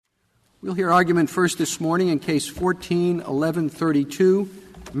We'll hear argument first this morning in Case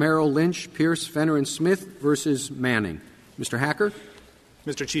 14-1132, Merrill Lynch, Pierce, Fenner, and Smith versus Manning. Mr. Hacker.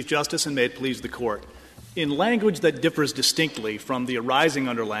 Mr. Chief Justice, and may it please the Court. In language that differs distinctly from the arising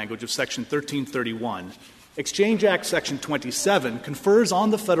under language of Section 1331, Exchange Act Section 27 confers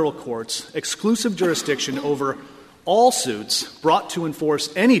on the federal courts exclusive jurisdiction over all suits brought to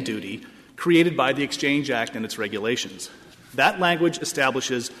enforce any duty created by the Exchange Act and its regulations. That language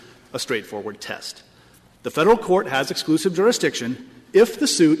establishes a straightforward test. The federal court has exclusive jurisdiction if the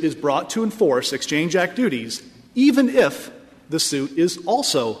suit is brought to enforce Exchange Act duties, even if the suit is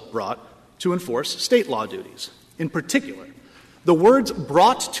also brought to enforce state law duties. In particular, the words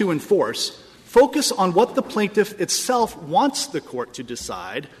brought to enforce focus on what the plaintiff itself wants the court to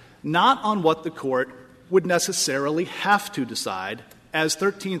decide, not on what the court would necessarily have to decide, as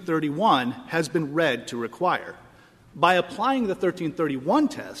 1331 has been read to require. By applying the 1331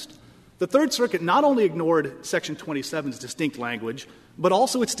 test, the Third Circuit not only ignored Section 27's distinct language, but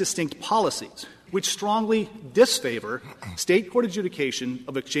also its distinct policies, which strongly disfavor state court adjudication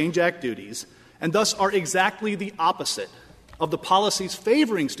of Exchange Act duties and thus are exactly the opposite of the policies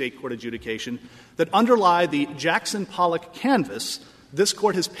favoring state court adjudication that underlie the Jackson-Pollock canvas this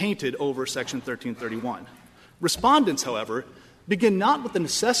Court has painted over Section 1331. Respondents, however, begin not with the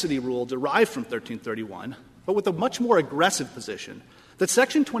necessity rule derived from 1331, but with a much more aggressive position that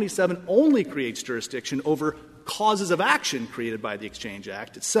Section 27 only creates jurisdiction over causes of action created by the Exchange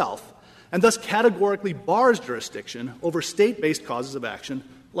Act itself, and thus categorically bars jurisdiction over state-based causes of action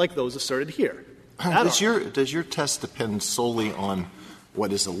like those asserted here. Does your test depend solely on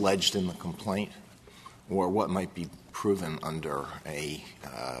what is alleged in the complaint, or what might be proven under a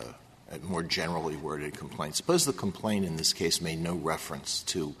more generally worded complaint? Suppose the complaint in this case made no reference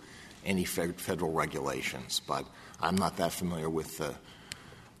to any federal regulations, but I'm not that familiar with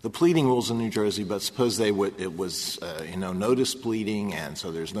the pleading rules in New Jersey, but suppose it was notice pleading, and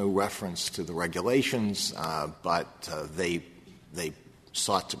so there's no reference to the regulations, but they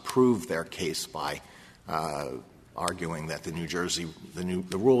sought to prove their case by arguing that the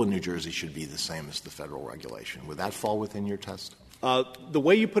rule in New Jersey should be the same as the federal regulation. Would that fall within your test? The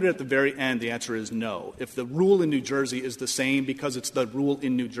way you put it at the very end, the answer is no. If the rule in New Jersey is the same because it's the rule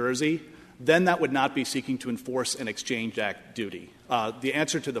in New Jersey, then that would not be seeking to enforce an Exchange Act duty. The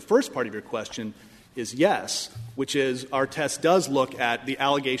answer to the first part of your question is yes, which is our test does look at the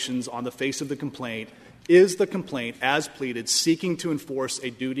allegations on the face of the complaint. Is the complaint, as pleaded, seeking to enforce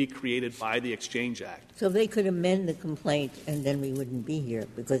a duty created by the Exchange Act? So they could amend the complaint, and then we wouldn't be here,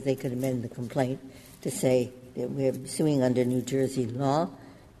 because they could amend the complaint to say that we're suing under New Jersey law,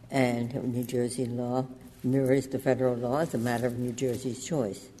 and New Jersey law mirrors the federal law as a matter of New Jersey's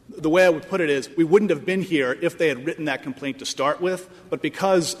choice. The way I would put it is we wouldn't have been here if they had written that complaint to start with, but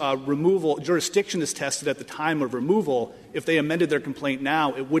because jurisdiction is tested at the time of removal, if they amended their complaint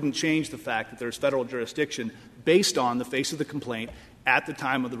now, it wouldn't change the fact that there's federal jurisdiction based on the face of the complaint at the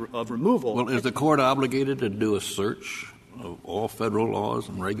time of removal. Well, is the court obligated to do a search of all federal laws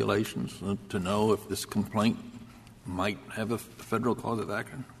and regulations to know if this complaint might have a federal cause of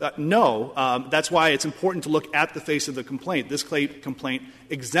action? No. That's why it's important to look at the face of the complaint. This complaint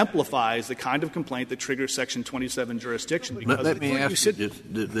exemplifies the kind of complaint that triggers Section 27 jurisdiction. Let me ask you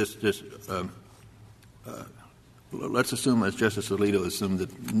this. Let's assume, as Justice Alito assumed,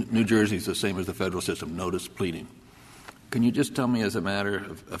 that New Jersey is the same as the federal system, notice pleading. Can you just tell me, as a matter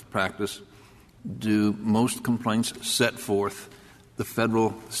of practice, do most complaints set forth the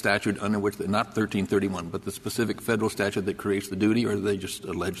federal statute under which, not 1331, but the specific federal statute that creates the duty, or do they just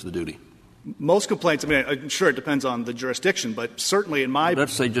allege the duty? Most complaints, I'm sure it depends on the jurisdiction, but certainly in my...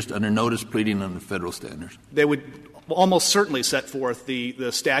 Let's say just under notice pleading under federal standards. They would almost certainly set forth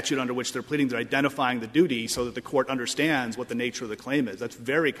the statute under which they're pleading. They're identifying the duty so that the court understands what the nature of the claim is. That's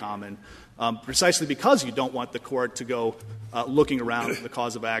very common, precisely because you don't want the court to go looking around for the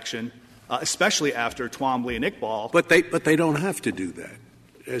cause of action, especially after Twombly and Iqbal. But they don't have to do that.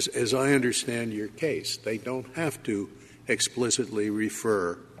 As I understand your case, they don't have to explicitly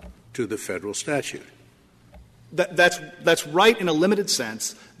refer to the federal statute. That's right in a limited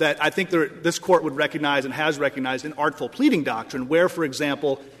sense that I think this Court would recognize and has recognized an artful pleading doctrine where, for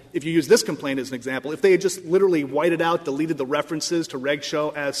example, if you use this complaint as an example, if they had just literally whited out, deleted the references to Reg Show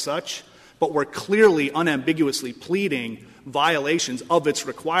as such, but were clearly, unambiguously pleading violations of its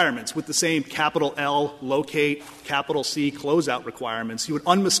requirements with the same capital L locate, capital C closeout requirements, you would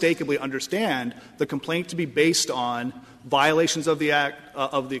unmistakably understand the complaint to be based on violations of the Act,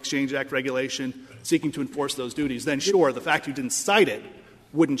 of the Exchange Act regulation, seeking to enforce those duties. Then, sure, the fact you didn't cite it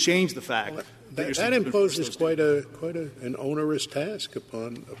wouldn't change the fact That imposes quite an onerous task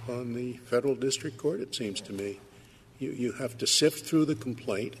upon the federal district court, it seems to me. You have to sift through the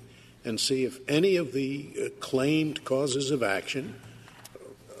complaint and see if any of the claimed causes of action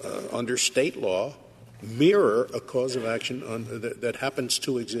under state law mirror a cause of action that happens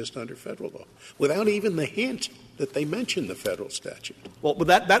to exist under federal law, without even the hint that they mention the federal statute. Well,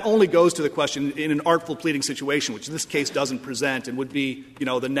 that only goes to the question in an artful pleading situation, which this case doesn't present and would be,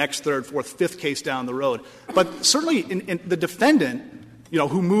 the next, third, fourth, fifth case down the road. But certainly in the defendant,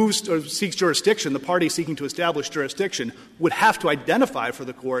 who moves or seeks jurisdiction, the party seeking to establish jurisdiction, would have to identify for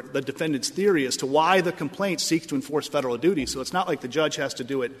the court the defendant's theory as to why the complaint seeks to enforce federal duty. So it's not like the judge has to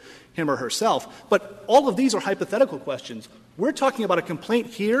do it him or herself. But all of these are hypothetical questions. We're talking about a complaint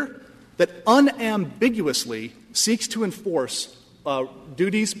here that unambiguously seeks to enforce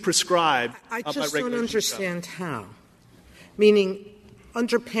duties prescribed I by just regulation. don't understand how. Meaning,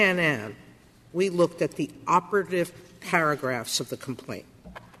 under Pan Am, we looked at the operative paragraphs of the complaint,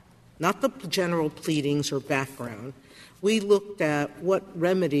 not the general pleadings or background. We looked at what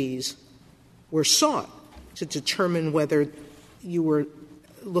remedies were sought to determine whether you were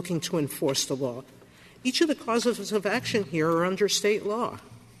looking to enforce the law. Each of the causes of action here are under state law.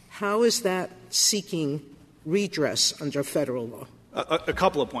 How is that seeking redress under federal law? A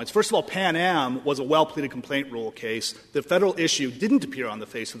couple of points. First of all, Pan Am was a well-pleaded complaint rule case. The federal issue didn't appear on the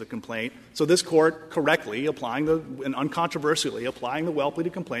face of the complaint, so this Court correctly, and uncontroversially applying the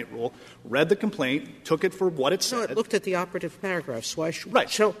well-pleaded complaint rule, read the complaint, took it for what it said. No, it looked at the operative paragraphs. Why should Right.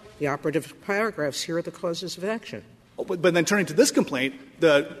 show the operative paragraphs? Here are the causes of action. But then turning to this complaint,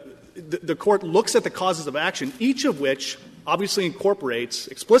 the Court looks at the causes of action, each of which obviously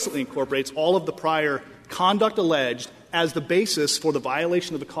explicitly incorporates all of the prior conduct alleged as the basis for the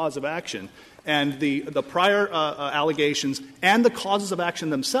violation of the cause of action. And the prior allegations and the causes of action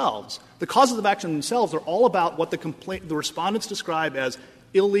themselves. The causes of action themselves are all about what the respondents describe as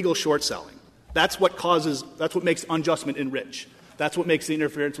illegal short selling. That's what makes unjustment enrich. That's what makes the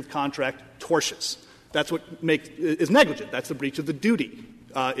interference with contract tortious. That's what is negligent. That's the breach of the duty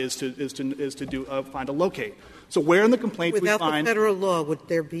is to find a locate. So where in the complaint Without we find the federal law, would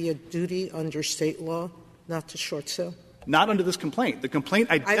there be a duty under state law not to short sell? Not under this complaint. The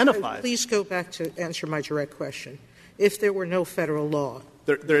complaint identifies. Please go back to answer my direct question. If there were no federal law,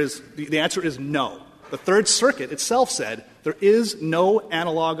 the answer is no. The Third Circuit itself said there is no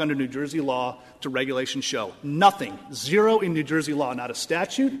analog under New Jersey law to regulation show. Nothing. Zero in New Jersey law. Not a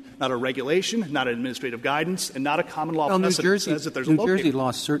statute, not a regulation, not an administrative guidance, and not a common law precedent that says that there's a locate. New Jersey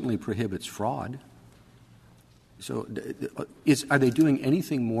law certainly prohibits fraud. So are they doing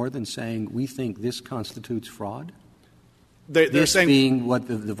anything more than saying we think this constitutes fraud? They're saying being what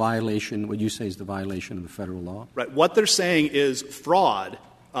the violation, what you say is the violation of the federal law? Right. What they're saying is fraud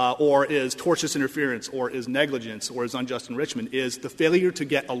or is tortious interference or is negligence or is unjust enrichment is the failure to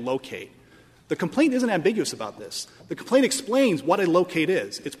get a locate. The complaint isn't ambiguous about this. The complaint explains what a locate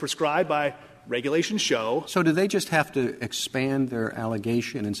is. It's prescribed by regulation show. So do they just have to expand their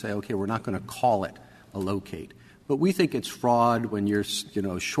allegation and say, okay, we're not going to call it a locate? But we think it's fraud when you're,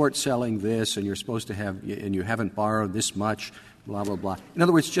 short selling this and you're supposed to have, and you haven't borrowed this much, blah, blah, blah. In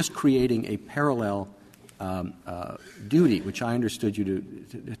other words, just creating a parallel duty, which I understood you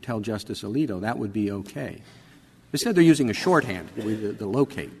to tell Justice Alito, that would be okay. Instead, they're using a shorthand, the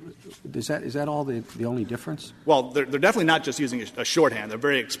locate. Is that all the only difference? Well, they're definitely not just using a shorthand. They're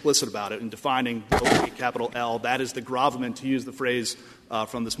very explicit about it in defining locate, capital L. That is the gravamen, to use the phrase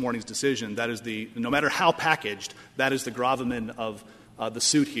from this morning's decision. That is no matter how packaged, that is the gravamen of the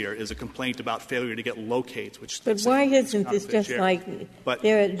suit here, is a complaint about failure to get locates. But why isn't this just like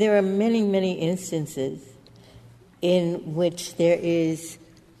there are many, many instances in which there is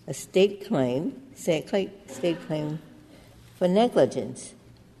a state claim for negligence,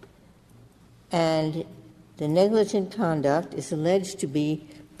 and the negligent conduct is alleged to be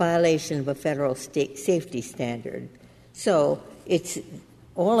violation of a federal state safety standard. So it's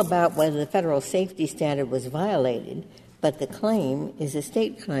all about whether the federal safety standard was violated, but the claim is a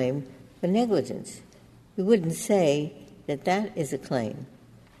state claim for negligence. We wouldn't say that that is a claim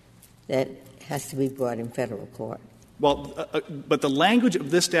that has to be brought in federal court. Well, but the language of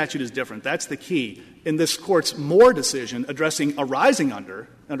this statute is different. That's the key. In this Court's Moore decision addressing arising under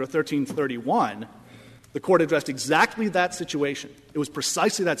 1331, the Court addressed exactly that situation. It was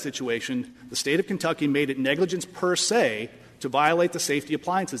precisely that situation. The State of Kentucky made it negligence per se to violate the Safety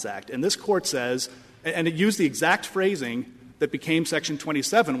Appliances Act. And this Court says, and it used the exact phrasing that became Section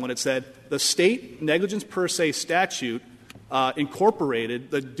 27 when it said the State negligence per se statute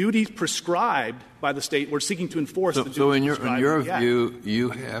incorporated the duties prescribed by the State we're seeking to enforce. So in your view, you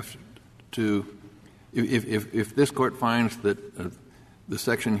have to if this Court finds that the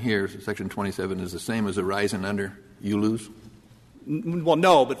section here, Section 27, is the same as arising under, you lose? Well,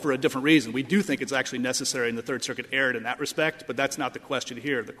 no, but for a different reason. We do think it's actually necessary, and the Third Circuit erred in that respect, but that's not the question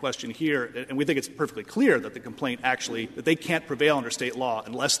here. The question here, and we think it's perfectly clear that the complaint actually, that they can't prevail under state law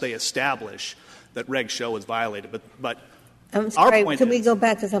unless they establish that reg show is violated. But I'm sorry, our point can we go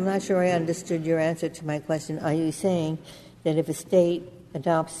back, because I'm not sure I understood your answer to my question. Are you saying that if a state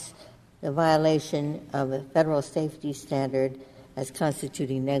adopts the violation of a federal safety standard as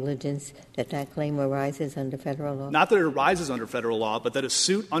constituting negligence, that claim arises under federal law? Not that it arises under federal law, but that a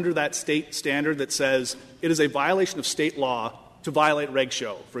suit under that state standard that says it is a violation of state law to violate reg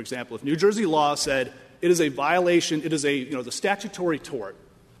show. For example, if New Jersey law said it is a violation, it is the statutory tort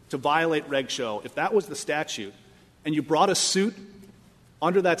to violate reg show, if that was the statute, and you brought a suit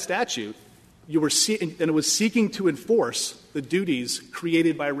under that statute, you were and it was seeking to enforce the duties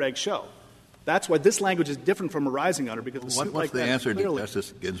created by reg show. That's why this language is different from arising under, because a suit like that. What's the answer to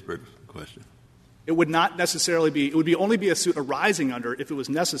Justice Ginsburg's question? It would not necessarily be. It would only be a suit arising under if it was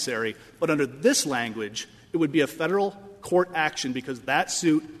necessary. But under this language, it would be a federal court action, because that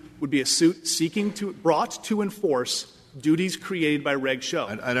suit would be a suit brought to enforce duties created by reg show.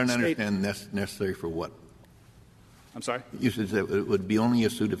 I don't understand necessary for what. I'm sorry? You said that it would be only a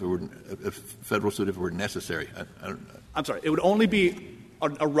suit if it were a federal suit if it were necessary. I'm sorry. It would only be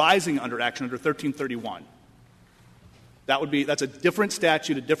arising under action under 1331. That's a different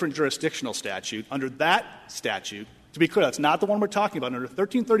statute, a different jurisdictional statute. Under that statute, to be clear, that's not the one we're talking about. Under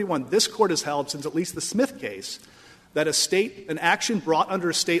 1331, this Court has held, since at least the Smith case, that an action brought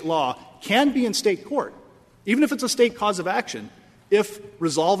under a state law can be in state court, even if it's a state cause of action, if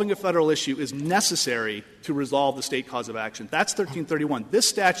resolving a federal issue is necessary to resolve the state cause of action. That's 1331. This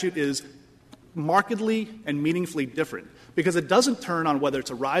statute is markedly and meaningfully different, because it doesn't turn on whether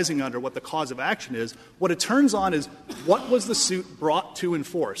it's arising under what the cause of action is. What it turns on is what was the suit brought to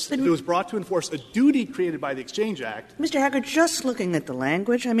enforce. If it was brought to enforce a duty created by the Exchange Act. Mr. Haggard, just looking at the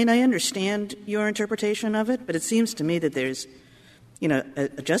language, I mean, I understand your interpretation of it, but it seems to me that there's, a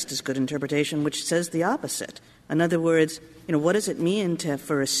just as good interpretation which says the opposite. In other words, what does it mean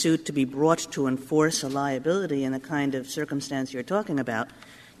for a suit to be brought to enforce a liability in the kind of circumstance you're talking about?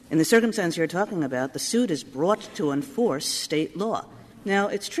 In the circumstance you're talking about, the suit is brought to enforce state law. Now,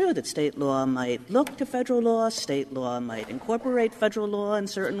 it's true that state law might look to federal law, state law might incorporate federal law in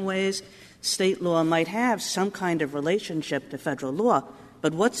certain ways, state law might have some kind of relationship to federal law,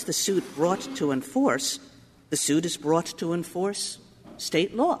 but what's the suit brought to enforce? The suit is brought to enforce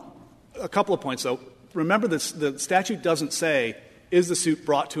state law. A couple of points, though. Remember, the statute doesn't say, is the suit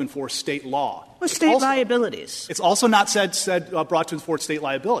brought to enforce state law? Well, state liabilities. It's also not said brought to enforce state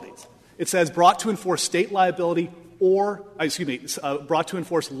liabilities. It says brought to enforce state liability brought to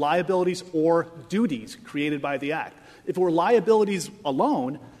enforce liabilities or duties created by the Act. If it were liabilities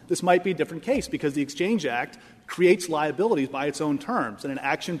alone, this might be a different case, because the Exchange Act creates liabilities by its own terms, and an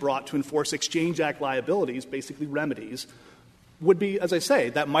action brought to enforce Exchange Act liabilities, basically remedies, would be, as I say,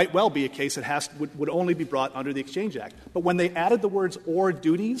 that might well be a case that would only be brought under the Exchange Act. But when they added the words or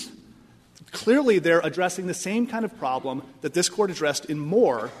duties, clearly they're addressing the same kind of problem that this Court addressed in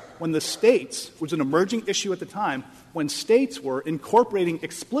Moore when the states, which was an emerging issue at the time, when states were incorporating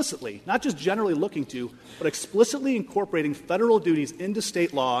explicitly, not just generally looking to, but explicitly incorporating federal duties into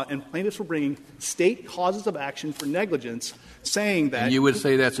state law, and plaintiffs were bringing state causes of action for negligence, saying that— And you would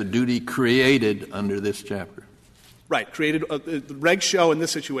say that's a duty created under this chapter? Right. Created the reg show in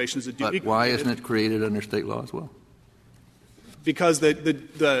this situation is a duty. But why isn't it created under state law as well? Because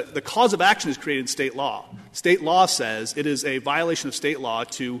the cause of action is created in state law. State law says it is a violation of state law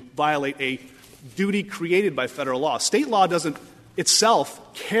to violate a duty created by federal law. State law doesn't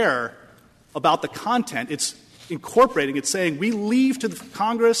itself care about the content. It's incorporating. It's saying we leave to the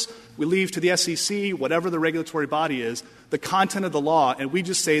Congress, we leave to the SEC, whatever the regulatory body is, the content of the law, and we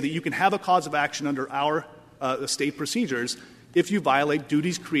just say that you can have a cause of action under our state procedures if you violate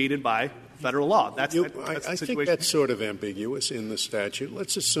duties created by federal law. That's the I situation. think that's sort of ambiguous in the statute.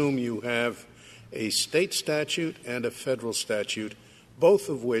 Let's assume you have a state statute and a federal statute, both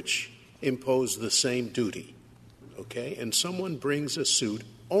of which impose the same duty, okay? And someone brings a suit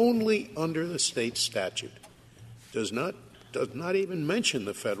only under the state statute, does not even mention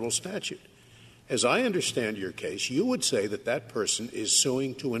the federal statute. As I understand your case, you would say that that person is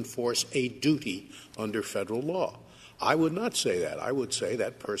suing to enforce a duty under federal law. I would not say that. I would say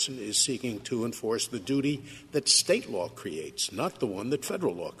that person is seeking to enforce the duty that state law creates, not the one that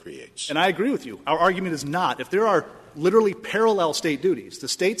federal law creates. And I agree with you. Our argument is not. If there are literally parallel state duties, the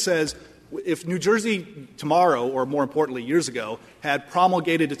state says If New Jersey tomorrow, or more importantly years ago, had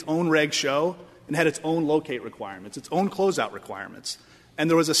promulgated its own reg show and had its own locate requirements, its own closeout requirements, and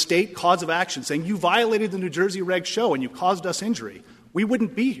there was a state cause of action saying you violated the New Jersey reg show and you caused us injury, we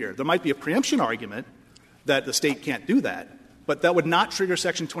wouldn't be here. There might be a preemption argument that the state can't do that, but that would not trigger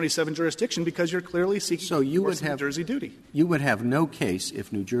Section 27 jurisdiction because you're clearly seeking New Jersey duty. You would have no case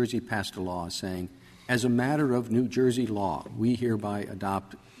if New Jersey passed a law saying, as a matter of New Jersey law, we hereby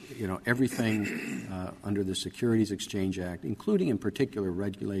adopt everything under the Securities Exchange Act, including in particular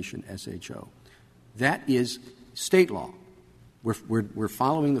regulation SHO. That is state law. We're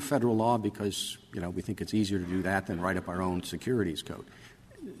following the federal law because we think it's easier to do that than write up our own securities code.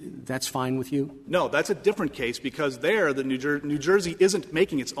 That's fine with you? No, that's a different case because there the New Jersey isn't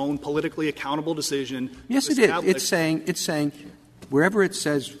making its own politically accountable decision. Yes, it is. It's saying wherever it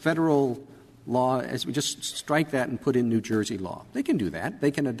says federal law, as we just strike that and put in New Jersey law. They can do that. They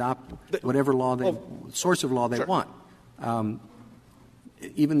can adopt whatever law source of law they want.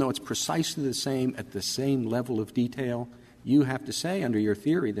 Even though it's precisely the same at the same level of detail, you have to say under your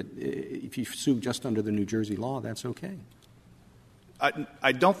theory that if you sue just under the New Jersey law, that's okay.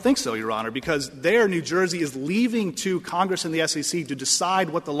 I don't think so, Your Honor, because there New Jersey is leaving to Congress and the SEC to decide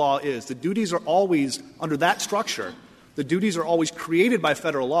what the law is. The duties are always, under that structure, the duties are always created by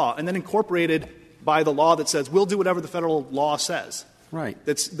federal law and then incorporated by the law that says we'll do whatever the federal law says. Right.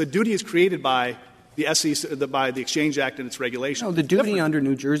 The duty is created by the SEC, by the Exchange Act and its regulations. No, the duty under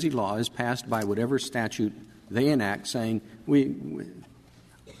New Jersey law is passed by whatever statute they enact saying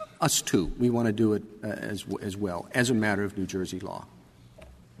us too, we want to do it as well, as a matter of New Jersey law.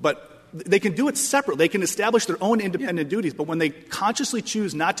 But they can do it separately. They can establish their own independent duties, but when they consciously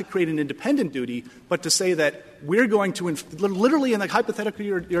choose not to create an independent duty, but to say that we're going to literally in the hypothetical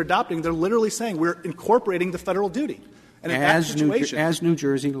you're adopting, they're literally saying we're incorporating the federal duty. And in that situation, as New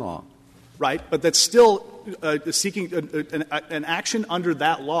Jersey law. Right, but that's still seeking an action under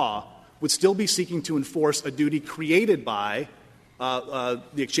that law would still be seeking to enforce a duty created by the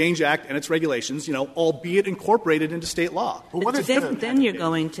Exchange Act and its regulations, albeit incorporated into state law. Well, then you're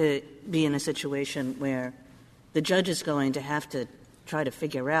going to be in a situation where the judge is going to have to try to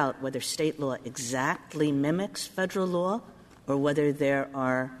figure out whether state law exactly mimics federal law or whether there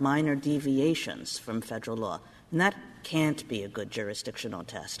are minor deviations from federal law. And that can't be a good jurisdictional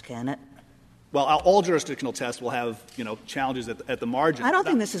test, can it? Well, all jurisdictional tests will have, challenges at the margin. I don't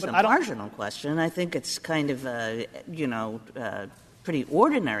think this is a marginal question. I think it's kind of a, pretty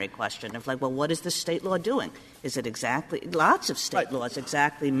ordinary question of what is the state law doing? Is it lots of state laws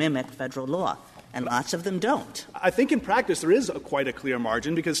exactly mimic federal law, and lots of them don't. I think in practice there is quite a clear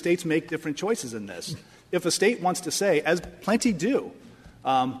margin because states make different choices in this. If a state wants to say, as plenty do,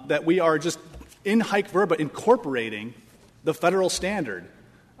 that we are just in haec verba incorporating the federal standard,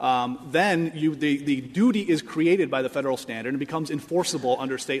 then the duty is created by the federal standard and becomes enforceable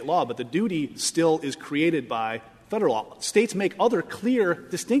under state law, but the duty still is created by federal law. States make other clear,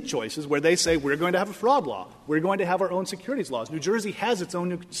 distinct choices where they say we're going to have a fraud law, we're going to have our own securities laws. New Jersey has its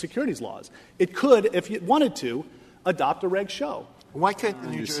own securities laws. It could, if it wanted to, adopt a reg show. Why couldn't the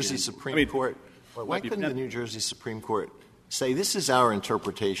New Jersey Supreme Court? Why couldn't the New Jersey Supreme Court say this is our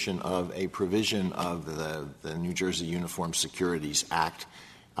interpretation of a provision of the New Jersey Uniform Securities Act?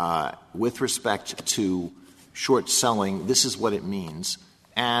 With respect to short selling, this is what it means,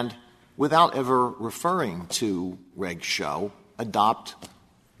 and without ever referring to reg show, adopt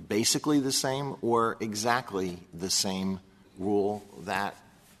basically the same or exactly the same rule that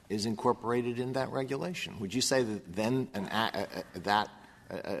is incorporated in that regulation. Would you say that then an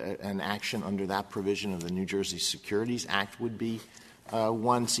action under that provision of the New Jersey Securities Act would be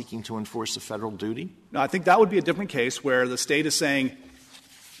one seeking to enforce a federal duty? No, I think that would be a different case where the state is saying,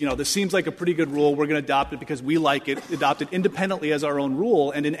 this seems like a pretty good rule. We're going to adopt it because we like it, adopt it independently as our own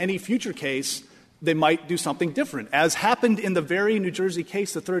rule. And in any future case, they might do something different, as happened in the very New Jersey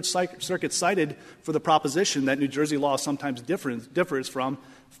case the Third Circuit cited for the proposition that New Jersey law sometimes differs from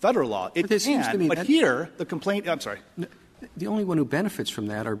federal law. It can, but here, the complaint — I'm sorry. The only one who benefits from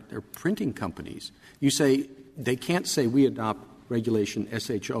that are printing companies. You say they can't say we adopt regulation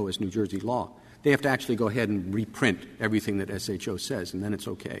SHO as New Jersey law. They have to actually go ahead and reprint everything that SHO says, and then it's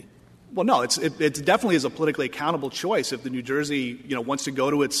okay. Well, no, it definitely is a politically accountable choice if the New Jersey, wants to go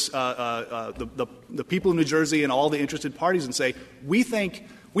to its the people of New Jersey and all the interested parties and say, we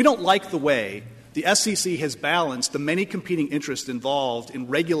don't like the way the SEC has balanced the many competing interests involved in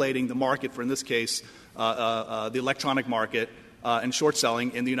regulating the market, for in this case, the electronic market, and short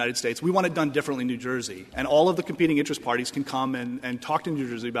selling in the United States. We want it done differently in New Jersey. And all of the competing interest parties can come and talk to New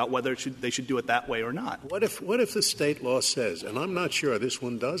Jersey about whether they should do it that way or not. What if the state law says, and I'm not sure this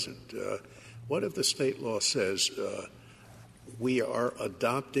one doesn't, what if the state law says we are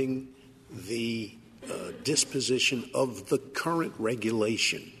adopting the disposition of the current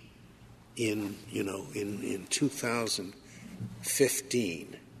regulation in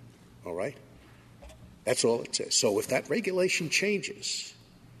 2015, all right? That's all it says. So if that regulation changes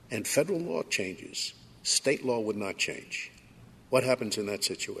and federal law changes, state law would not change. What happens in that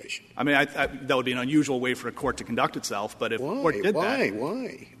situation? I mean, that would be an unusual way for a court to conduct itself, but if the court did that...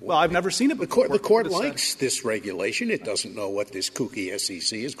 Why? Well, I've never seen it before. The court likes this regulation. It doesn't know what this kooky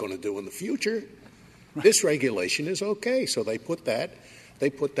SEC is going to do in the future. Right. This regulation is okay, so they put that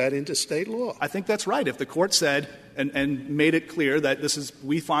into state law. I think that's right. If the court said and made it clear that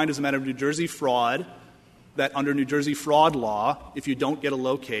we find as a matter of New Jersey fraud, that under New Jersey fraud law, if you don't get a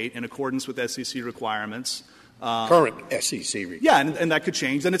locate in accordance with SEC requirements, current SEC requirements. Yeah, and that could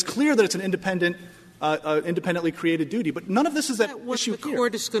change. Then it's clear that it's an independently created duty. But none of this is at issue here. What the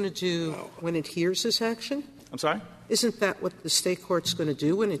court is going to do when it hears this action? I'm sorry? Isn't that what the state court's going to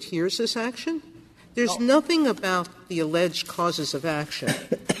do when it hears this action? There's nothing about the alleged causes of action.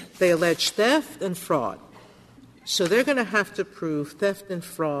 They allege theft and fraud. So they're going to have to prove theft and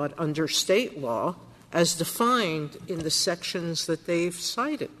fraud under state law as defined in the sections that they've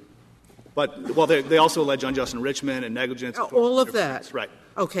cited. But, they also allege unjust enrichment and negligence. All of that. Right.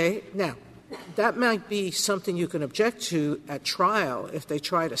 Okay. Now, that might be something you can object to at trial if they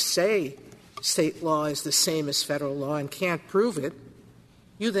try to say state law is the same as federal law and can't prove it.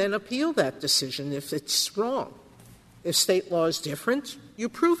 You then appeal that decision if it's wrong. If state law is different, you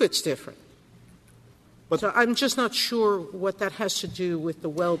prove it's different. So I'm just not sure what that has to do with the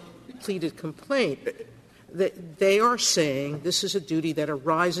well-pleaded complaint. That they are saying this is a duty that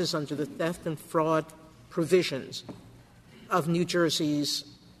arises under the theft and fraud provisions of New Jersey's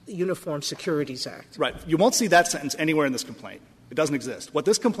Uniform Securities Act. Right. You won't see that sentence anywhere in this complaint. It doesn't exist. What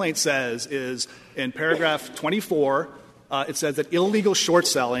this complaint says is in paragraph 24, it says that illegal short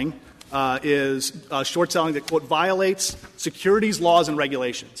selling is short selling that, quote, violates securities laws and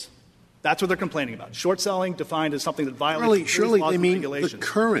regulations. That's what they're complaining about. Short selling defined as something that violates surely laws they mean and regulations. The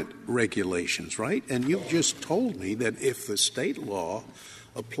current regulations, right? And you've just told me that if the state law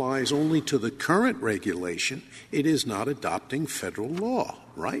applies only to the current regulation, it is not adopting federal law,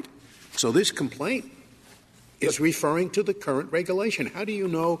 right? So this complaint is referring to the current regulation. How do you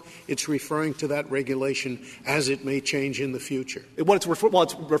know it's referring to that regulation as it may change in the future? It's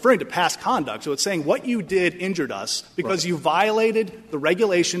referring to past conduct. So it's saying what you did injured us because you violated the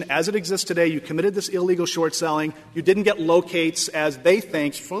regulation as it exists today. You committed this illegal short selling. You didn't get locates as they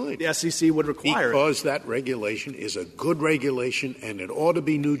think the SEC would require. Because that regulation is a good regulation and it ought to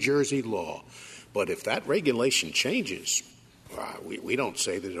be New Jersey law. But if that regulation changes, we don't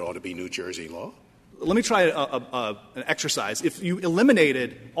say that it ought to be New Jersey law. Let me try an exercise. If you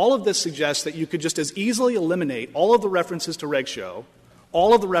eliminated, all of this suggests that you could just as easily eliminate all of the references to reg show,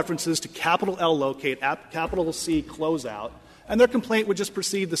 all of the references to capital L locate, capital C closeout, and their complaint would just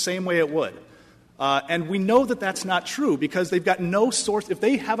proceed the same way it would. And we know that that's not true because they've got no source. If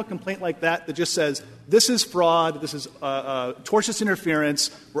they have a complaint like that just says, this is fraud, this is tortious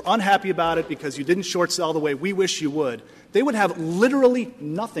interference, we're unhappy about it because you didn't short sell the way we wish you would, they would have literally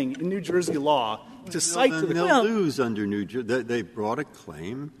nothing in New Jersey law to cite to the they'll lose under New Jersey. They brought a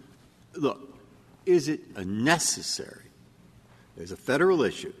claim. Look, is it a necessary? There's a federal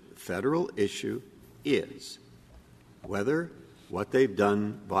issue. The federal issue is whether what they've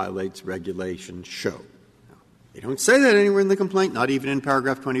done violates regulation show. Now, they don't say that anywhere in the complaint, not even in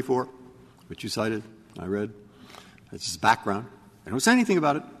paragraph 24, which you cited, I read. That's his background. They don't say anything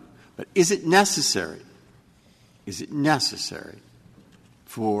about it. But is it necessary? Is it necessary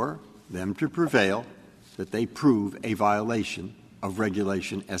for them to prevail that they prove a violation of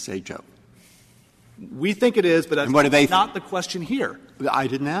regulation SHO? We think it is, but that's not the question here. I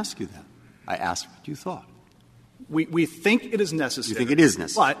didn't ask you that. I asked what you thought. We think it is necessary. You think it is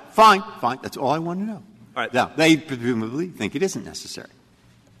necessary. But fine. That's all I want to know. All right. Now, they presumably think it isn't necessary.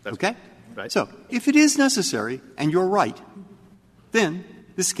 Okay? Right. So, if it is necessary, and you're right, then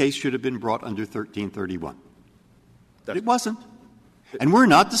this case should have been brought under 1331. But it wasn't. And we're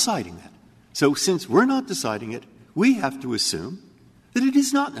not deciding that. So since we're not deciding it, we have to assume that it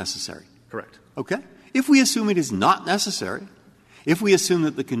is not necessary. Correct. Okay? If we assume it is not necessary, if we assume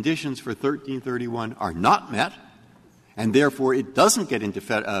that the conditions for 1331 are not met, and therefore it doesn't get into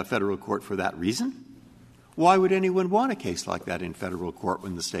federal court for that reason, why would anyone want a case like that in federal court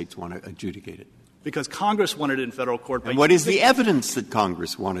when the states want to adjudicate it? because Congress wanted it in Federal court. And what is the evidence that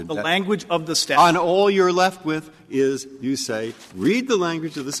Congress wanted the that? language of the statute. And all you're left with is you say, read the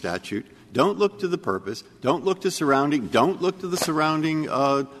language of the statute, don't look to the purpose, don't look to the surrounding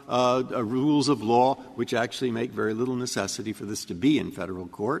rules of law, which actually make very little necessity for this to be in Federal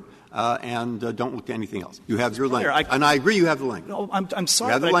court, and don't look to anything else. You have your language. And I agree you have the language. No, I'm sorry.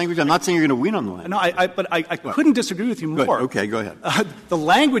 You have the language. I'm not saying you're going to win on the language. No, but I couldn't disagree with you more. Good. Okay, go ahead. The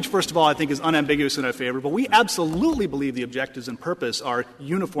language, first of all, I think is unambiguous in our favor, but we absolutely believe the objectives and purpose are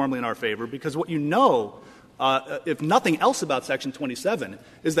uniformly in our favor, because what you know, if nothing else about Section 27,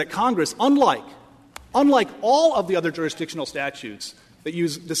 is that Congress, unlike all of the other jurisdictional statutes that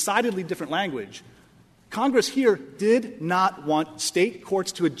use decidedly different language, Congress here did not want State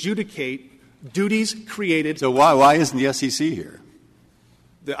courts to adjudicate duties created. So why isn't the SEC here?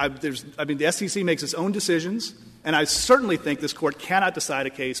 The SEC makes its own decisions, and I certainly think this Court cannot decide a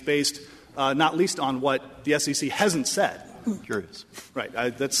case based not least on what the SEC hasn't said. Curious. Right.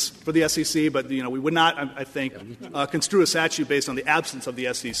 That's for the SEC, but, we would not, I think, construe a statute based on the absence of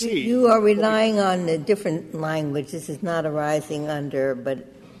the SEC. You are relying on a different language. This is not arising under, but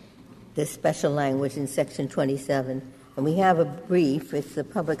the special language in Section 27. And we have a brief, it's a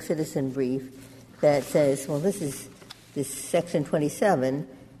public citizen brief, that says, well, this Section 27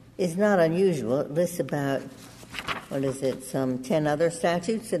 is not unusual. It lists about, some 10 other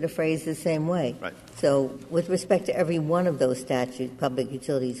statutes that are phrased the same way. Right. So with respect to every one of those statutes, Public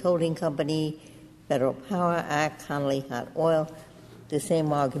Utilities Holding Company, Federal Power Act, Connolly Hot Oil, the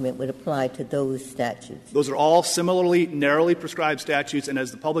same argument would apply to those statutes. Those are all similarly narrowly prescribed statutes, and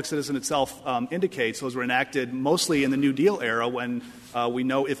as the public citizen itself indicates, those were enacted mostly in the New Deal era when we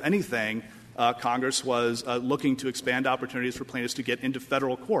know, if anything, Congress was looking to expand opportunities for plaintiffs to get into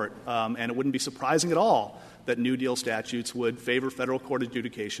Federal court. And it wouldn't be surprising at all that New Deal statutes would favor Federal court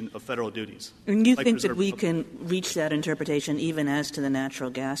adjudication of Federal duties. And you think that we can reach that interpretation even as to the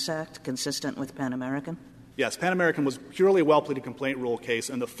Natural Gas Act, consistent with Pan American? Yes. Pan American was purely a well-pleaded complaint rule case,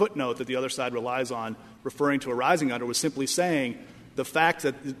 and the footnote that the other side relies on referring to arising under was simply saying the fact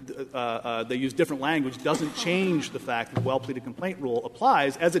that they use different language doesn't change the fact that the well-pleaded complaint rule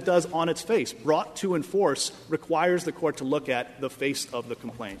applies as it does on its face. Brought to enforce requires the Court to look at the face of the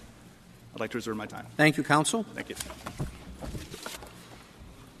complaint. I'd like to reserve my time. Thank you, counsel. Thank you.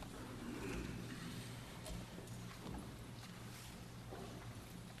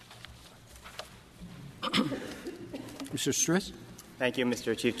 Mr. Stris. Thank you,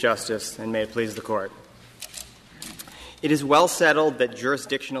 Mr. Chief Justice, and may it please the Court. It is well settled that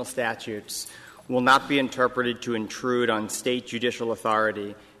jurisdictional statutes will not be interpreted to intrude on State judicial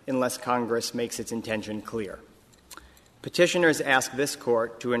authority unless Congress makes its intention clear. Petitioners ask this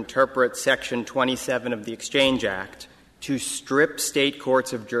Court to interpret Section 27 of the Exchange Act to strip State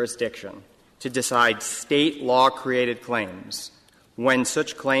courts of jurisdiction to decide State law-created claims when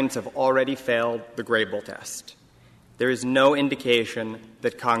such claims have already failed the Grable test. There is no indication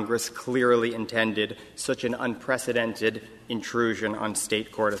that Congress clearly intended such an unprecedented intrusion on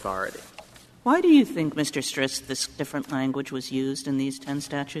State court authority. Why do you think, Mr. Stris, this different language was used in these 10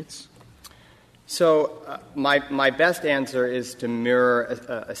 statutes? So my best answer is to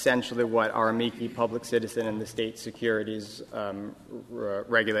mirror essentially what our amici public citizen and the State securities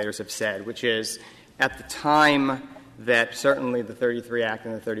regulators have said, which is at the time that certainly the 33 Act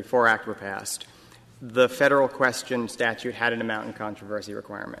and the 34 Act were passed, the Federal question statute had an amount in controversy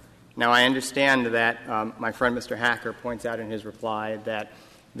requirement. Now, I understand that my friend Mr. Hacker points out in his reply that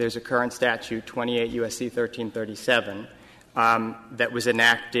there's a current statute, 28 U.S.C. 1337, that was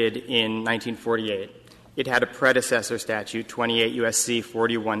enacted in 1948. It had a predecessor statute, 28 U.S.C.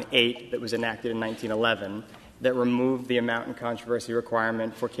 41-8, that was enacted in 1911, that removed the amount in controversy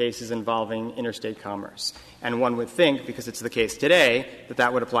requirement for cases involving interstate commerce. And one would think, because it's the case today, that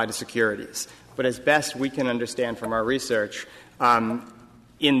that would apply to securities. But as best we can understand from our research,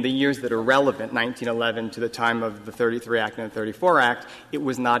 in the years that are relevant, 1911 to the time of the 33 Act and the 34 Act, it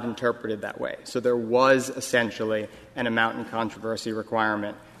was not interpreted that way. So there was essentially an amount in controversy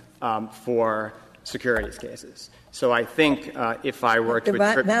requirement for securities cases. So I think if I were to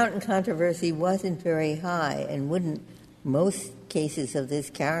the amount in controversy wasn't very high, and wouldn't most cases of this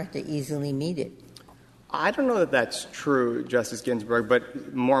character easily meet it? I don't know that that's true, Justice Ginsburg,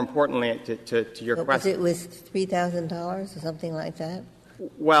 but more importantly, to your question. It was $3,000 or something like that?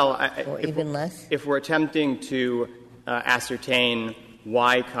 Well, or even less? If we're attempting to ascertain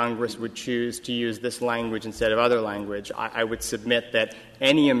why Congress would choose to use this language instead of other language, I would submit that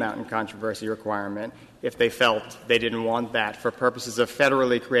any amount in controversy requirement, if they felt they didn't want that for purposes of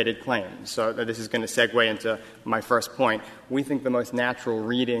federally created claims. So this is going to segue into my first point. We think the most natural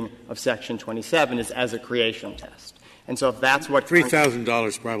reading of Section 27 is as a creation test. And so if that's what $3,000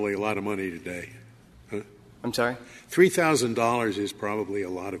 is probably a lot of money today. Huh? I'm sorry? $3,000 is probably a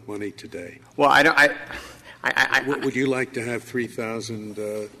lot of money today. Well, would you like to have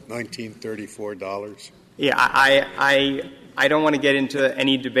 $3,1934? Yeah, I don't want to get into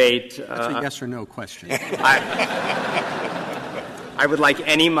any debate. That's a yes or no question. I would like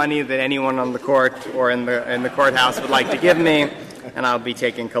any money that anyone on the court or in the courthouse would like to give me, and I'll be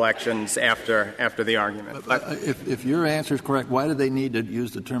taking collections after the argument. But if your answer is correct, why do they need to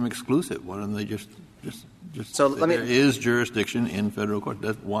use the term exclusive? Why don't they just so there is jurisdiction in federal court?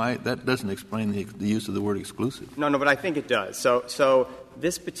 That doesn't explain the use of the word exclusive. No, but I think it does. So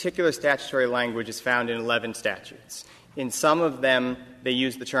this particular statutory language is found in 11 statutes. In some of them, they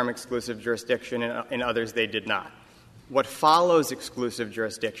use the term exclusive jurisdiction. In others, they did not. What follows exclusive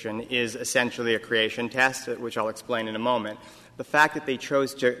jurisdiction is essentially a creation test, which I'll explain in a moment. The fact that they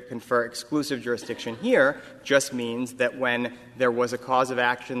chose to confer exclusive jurisdiction here just means that when there was a cause of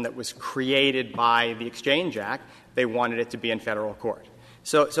action that was created by the Exchange Act, they wanted it to be in federal court.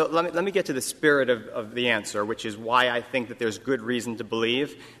 So let me get to the spirit of the answer, which is why I think that there's good reason to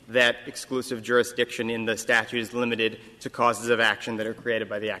believe that exclusive jurisdiction in the statute is limited to causes of action that are created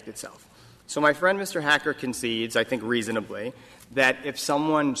by the Act itself. So my friend Mr. Hacker concedes, I think reasonably, that if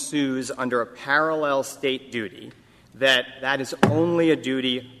someone sues under a parallel state duty, that is only a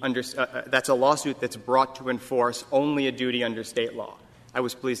duty under that's a lawsuit that's brought to enforce only a duty under state law. I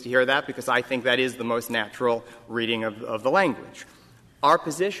was pleased to hear that because I think that is the most natural reading of the language. Our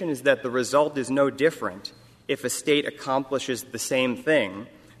position is that the result is no different if a state accomplishes the same thing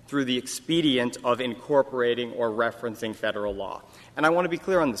through the expedient of incorporating or referencing federal law. And I want to be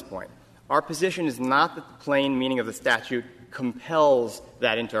clear on this point. Our position is not that the plain meaning of the statute compels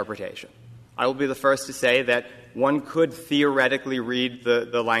that interpretation. I will be the first to say that one could theoretically read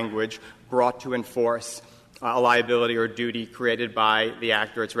the language brought to enforce a liability or duty created by the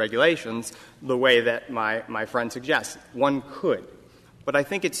Act or its regulations the way that my friend suggests. One could. But I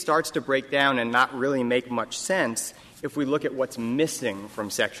think it starts to break down and not really make much sense if we look at what's missing from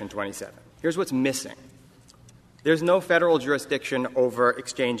Section 27. Here's what's missing. There's no federal jurisdiction over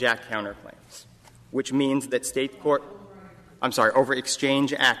Exchange Act counterclaims, which means that over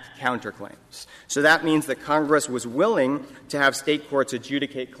Exchange Act counterclaims. So that means that Congress was willing to have state courts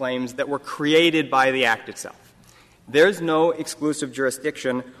adjudicate claims that were created by the Act itself. There's no exclusive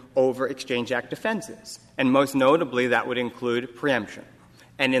jurisdiction over Exchange Act defenses, and most notably that would include preemption.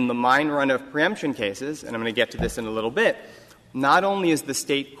 And in the mine run of preemption cases, and I'm going to get to this in a little bit, not only is the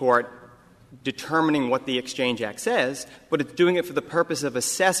state court determining what the Exchange Act says, but it's doing it for the purpose of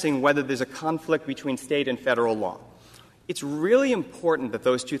assessing whether there's a conflict between state and federal law. It's really important that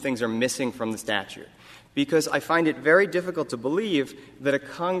those two things are missing from the statute, because I find it very difficult to believe that a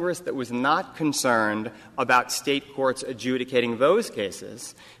Congress that was not concerned about state courts adjudicating those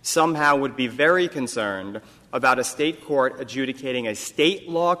cases somehow would be very concerned about a state court adjudicating a state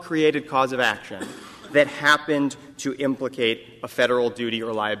law-created cause of action that happened to implicate a federal duty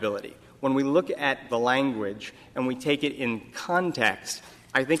or liability. When we look at the language and we take it in context,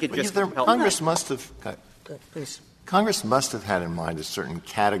 I think it just Congress must have had in mind a certain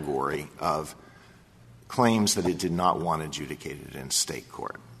category of claims that it did not want adjudicated in state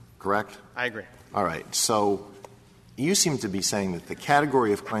court, correct? I agree. All right. So you seem to be saying that the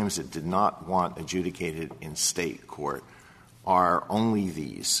category of claims it did not want adjudicated in state court are only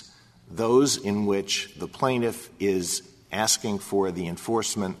these, those in which the plaintiff is asking for the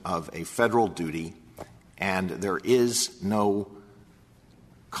enforcement of a federal duty and there is no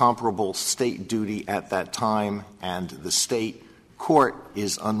comparable state duty at that time and the state court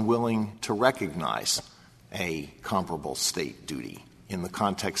is unwilling to recognize a comparable state duty in the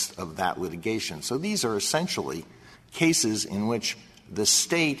context of that litigation. So these are essentially cases in which the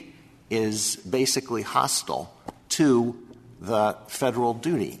state is basically hostile to the federal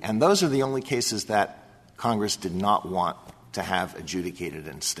duty. And those are the only cases that Congress did not want to have adjudicated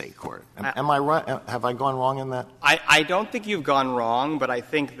in state court. Am I right? Have I gone wrong in that? I don't think you've gone wrong, but I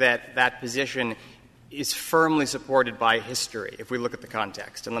think that position is firmly supported by history if we look at the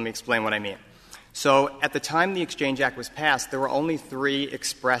context. And let me explain what I mean. So at the time the Exchange Act was passed, there were only 3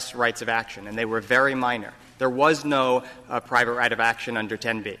 express rights of action, and they were very minor. There was no private right of action under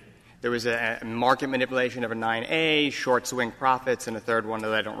 10b. There was a market manipulation of a 9a, short swing profits, and a third one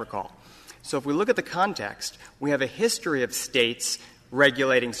that I don't recall. So if we look at the context, we have a history of states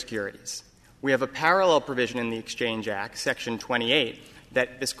regulating securities. We have a parallel provision in the Exchange Act, Section 28,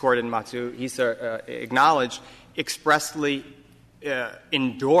 that this Court in Matsuhisa acknowledged expressly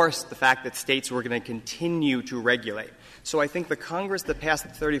endorsed the fact that states were going to continue to regulate. So I think the Congress that passed the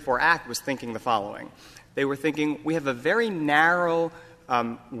 34 Act was thinking the following. They were thinking, we have a very narrow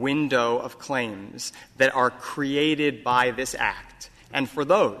window of claims that are created by this Act. And for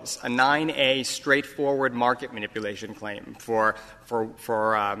those, a 9A straightforward market manipulation claim for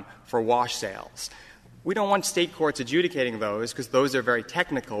wash sales. We don't want state courts adjudicating those because those are very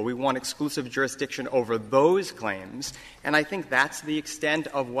technical. We want exclusive jurisdiction over those claims. And I think that's the extent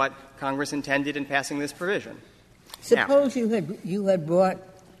of what Congress intended in passing this provision. Suppose you had brought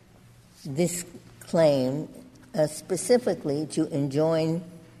this claim specifically to enjoin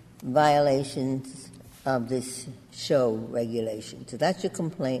violations of this show regulation. So that's your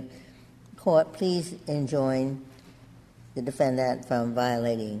complaint. Court, please enjoin the defendant from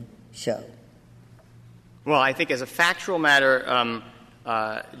violating show. Well, I think as a factual matter,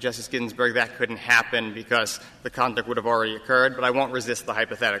 Justice Ginsburg, that couldn't happen because the conduct would have already occurred, but I won't resist the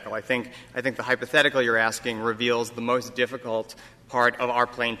hypothetical. I think the hypothetical you're asking reveals the most difficult part of our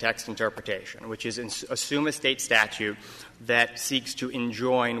plain text interpretation, which is assume a state statute that seeks to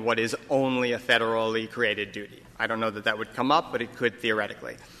enjoin what is only a federally created duty. I don't know that that would come up, but it could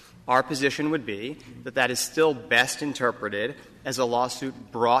theoretically. Our position would be that that is still best interpreted as a lawsuit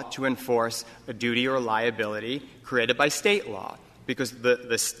brought to enforce a duty or liability created by state law, because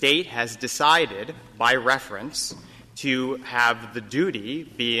the state has decided by reference to have the duty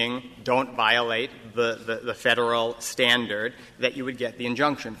being don't violate the federal standard that you would get the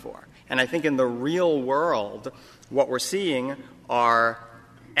injunction for. And I think in the real world, what we're seeing are,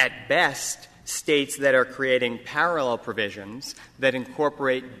 at best, states that are creating parallel provisions that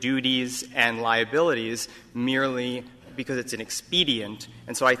incorporate duties and liabilities merely because it's an expedient.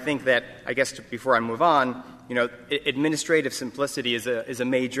 And so I think that, I guess before I move on, administrative simplicity is a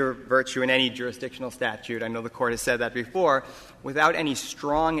major virtue in any jurisdictional statute. I know the Court has said that before. Without any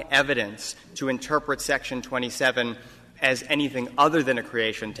strong evidence to interpret Section 27 as anything other than a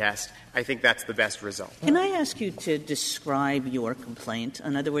creation test, I think that's the best result. Can I ask you to describe your complaint?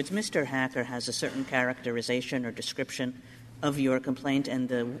 In other words, Mr. Hacker has a certain characterization or description of your complaint and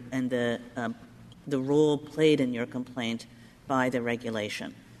the role played in your complaint by the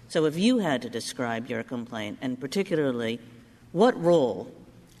regulation. So if you had to describe your complaint, and particularly what role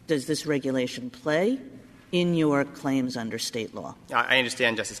does this regulation play in your claims under state law? I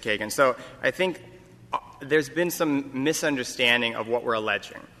understand, Justice Kagan. So I think there's been some misunderstanding of what we're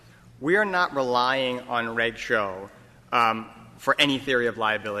alleging. We are not relying on Reg Show for any theory of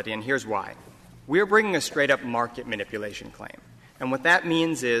liability, and here's why. We're bringing a straight-up market manipulation claim. And what that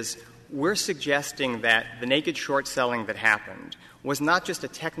means is we're suggesting that the naked short selling that happened was not just a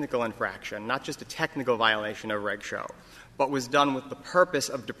technical infraction, not just a technical violation of Reg Show, but was done with the purpose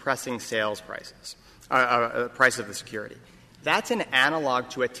of depressing sales prices, price of the security. That's an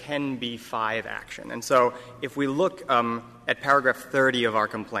analog to a 10b-5 action. And so if we look at paragraph 30 of our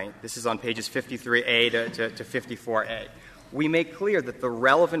complaint, this is on pages 53A to 54A, we make clear that the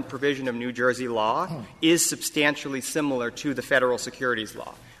relevant provision of New Jersey law is substantially similar to the federal securities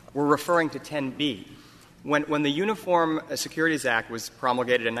law. We're referring to 10b. When the Uniform Securities Act was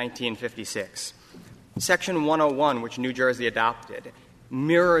promulgated in 1956, Section 101, which New Jersey adopted,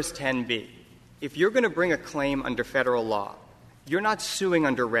 mirrors 10b. If you're going to bring a claim under federal law, you're not suing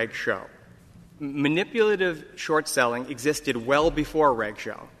under Reg Show. Manipulative short selling existed well before Reg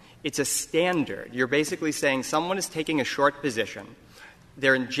Show. It's a standard. You're basically saying someone is taking a short position.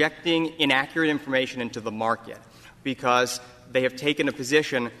 They're injecting inaccurate information into the market because they have taken a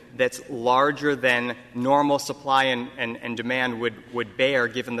position that's larger than normal supply and demand would bear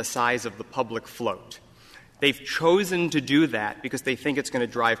given the size of the public float. They've chosen to do that because they think it's going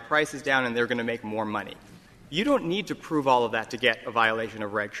to drive prices down and they're going to make more money. You don't need to prove all of that to get a violation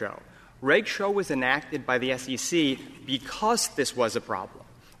of Reg Show. Reg Show was enacted by the SEC because this was a problem.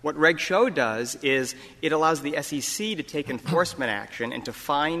 What Reg Show does is it allows the SEC to take enforcement action and to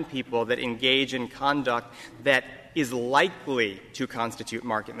fine people that engage in conduct that is likely to constitute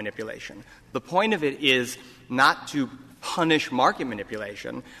market manipulation. The point of it is not to punish market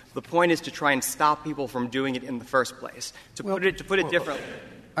manipulation. The point is to try and stop people from doing it in the first place. To put it differently.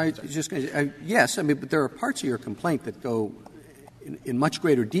 Yes, but there are parts of your complaint that go in much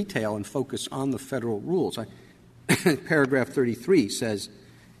greater detail and focus on the federal rules. Paragraph 33 says,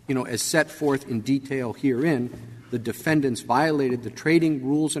 as set forth in detail herein, the defendants violated the trading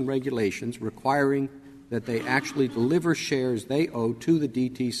rules and regulations requiring that they actually deliver shares they owe to the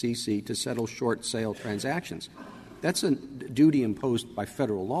DTCC to settle short sale transactions. That's a duty imposed by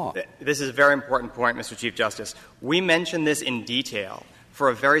federal law. This is a very important point, Mr. Chief Justice. We mention this in detail for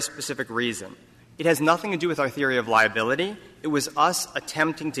a very specific reason. It has nothing to do with our theory of liability. It was us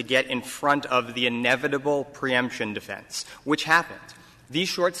attempting to get in front of the inevitable preemption defense, which happened. These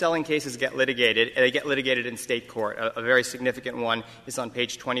short-selling cases get litigated. They get litigated in state court. A very significant one is on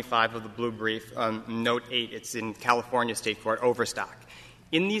page 25 of the blue brief, note 8. It's in California state court, overstock.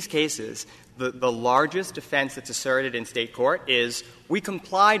 In these cases, the largest defense that's asserted in state court is we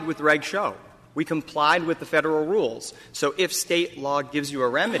complied with Reg Show. We complied with the federal rules. So if state law gives you a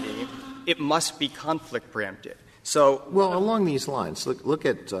remedy, it must be conflict preempted. So, well, along these lines, look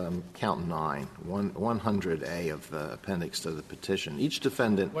at count 9, 100A of the appendix to the petition. Each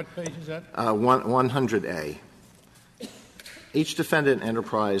defendant. What page is that? 100A. Each defendant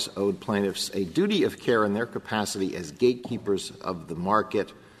enterprise owed plaintiffs a duty of care in their capacity as gatekeepers of the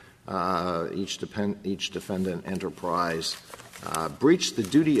market. Each defendant enterprise breached the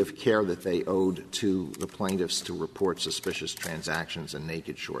duty of care that they owed to the plaintiffs to report suspicious transactions and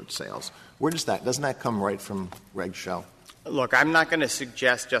naked short sales. Where does that — doesn't that come right from Reg Show? Look, I'm not going to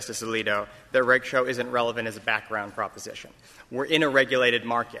suggest, Justice Alito, that Reg Show isn't relevant as a background proposition. We're in a regulated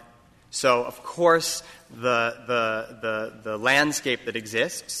market. So, of course, the landscape that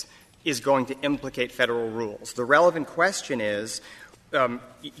exists is going to implicate federal rules. The relevant question is,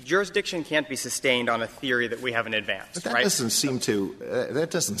 jurisdiction can't be sustained on a theory that we haven't advanced. But that right? doesn't seem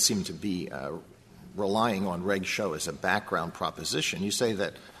to be relying on Reg Show as a background proposition. You say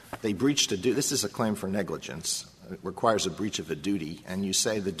that they breached a duty. This is a claim for negligence. It requires a breach of a duty, and you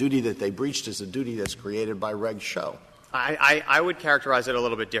say the duty that they breached is a duty that's created by Reg Show. I would characterize it a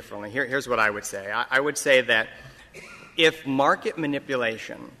little bit differently. Here's what I would say. I would say that if market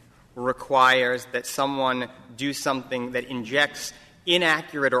manipulation requires that someone do something that injects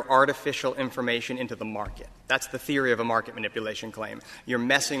inaccurate or artificial information into the market, that's the theory of a market manipulation claim. You're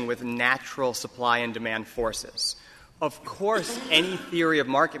messing with natural supply and demand forces. Of course, any theory of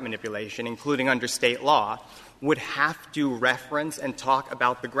market manipulation, including under state law, would have to reference and talk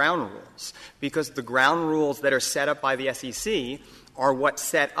about the ground rules, because the ground rules that are set up by the SEC are what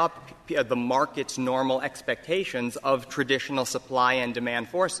set up the market's normal expectations of traditional supply and demand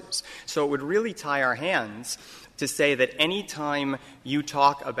forces. So it would really tie our hands to say that any time you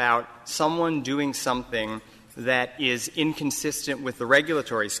talk about someone doing something that is inconsistent with the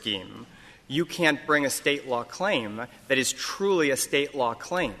regulatory scheme, you can't bring a state law claim that is truly a state law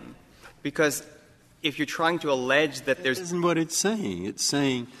claim, because if you're trying to allege that there's — That isn't what it's saying. It's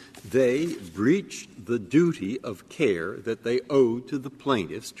saying they breached the duty of care that they owed to the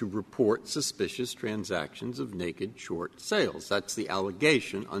plaintiffs to report suspicious transactions of naked short sales. That's the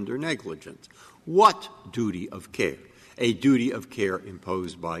allegation under negligence. What duty of care? A duty of care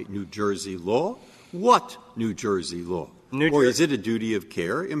imposed by New Jersey law? What New Jersey law? Or is it a duty of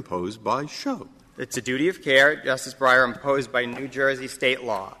care imposed by Show? It's a duty of care, Justice Breyer, imposed by New Jersey state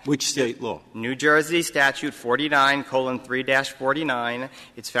law. Which state law? New Jersey Statute 49:3-49.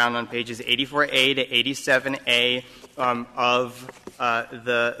 It's found on pages 84A to 87A of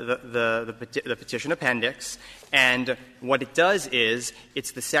the petition appendix. And what it does is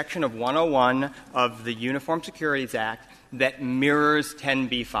it's the section of 101 of the Uniform Securities Act that mirrors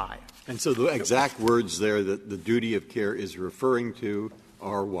 10b-5. And so the exact words there that the duty of care is referring to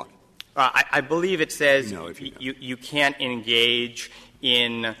are what? I believe it says you can't engage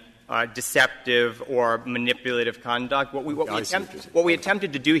in deceptive or manipulative conduct. What we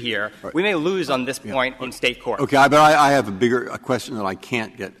attempted to do here, right. We may lose on this point in state court. Okay, but I have a question that I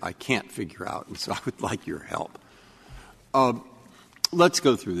can't figure out, and so I would like your help. Let's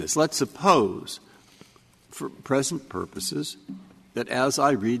go through this. Let's suppose, for present purposes, that as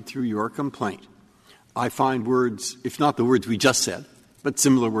I read through your complaint, I find words, if not the words we just said, but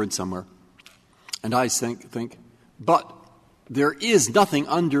similar words somewhere. And I think, but there is nothing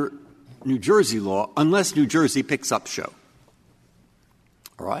under New Jersey law unless New Jersey picks up Show.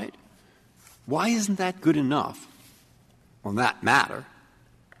 All right? Why isn't that good enough, on that matter,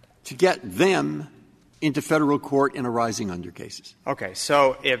 to get them into federal court in arising under cases? Okay.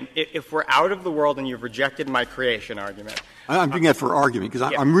 So if we're out of the world and you've rejected my creation argument. I'm doing that for argument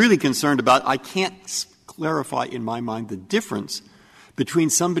because I'm really concerned about — I can't clarify in my mind the difference between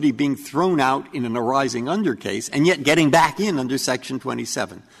somebody being thrown out in an arising under case and yet getting back in under Section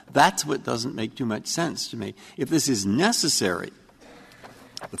 27. That's what doesn't make too much sense to me. If this is necessary,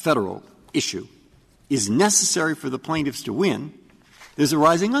 the federal issue is necessary for the plaintiffs to win, there's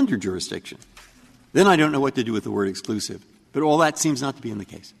arising under jurisdiction. Then I don't know what to do with the word exclusive. But all that seems not to be in the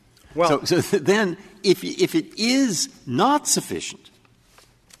case. Well, so then if it is not sufficient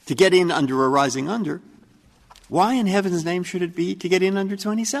to get in under arising under, Why in heaven's name should it be to get in under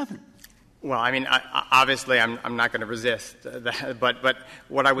 27? Well, I mean, obviously, I'm not going to resist that, but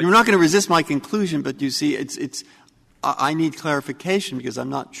what I would. You're not going to resist my conclusion, but you see, I need clarification because I'm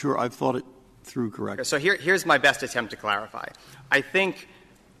not sure I've thought it through correctly. So here's my best attempt to clarify. I think.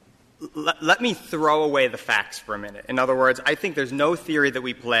 Let me throw away the facts for a minute. In other words, I think there's no theory that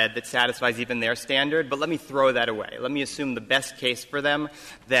we pled that satisfies even their standard, but let me throw that away. Let me assume the best case for them,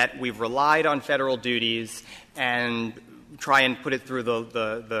 that we've relied on federal duties and try and put it through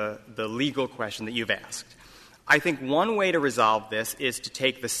the legal question that you've asked. I think one way to resolve this is to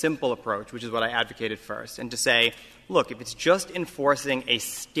take the simple approach, which is what I advocated first, and to say, look, if it's just enforcing a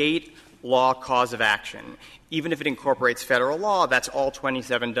state law cause of action, even if it incorporates federal law, that's all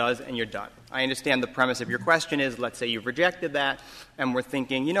 27 does, and you're done. I understand the premise of your question is, let's say you've rejected that, and we're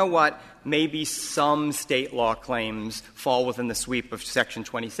thinking, you know what, maybe some state law claims fall within the sweep of Section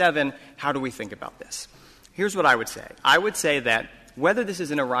 27. How do we think about this? Here's what I would say. I would say that whether this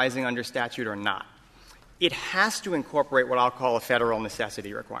is an arising under statute or not, it has to incorporate what I'll call a federal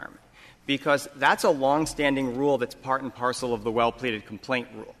necessity requirement, because that's a longstanding rule that's part and parcel of the well-pleaded complaint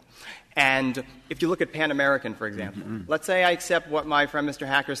rule. And if you look at Pan American, for example, let's say I accept what my friend Mr.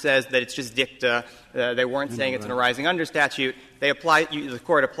 Hacker says, that it's just dicta. They weren't saying it's an arising under statute. The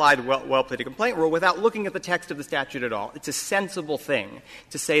Court applied the well-pleaded complaint rule without looking at the text of the statute at all. It's a sensible thing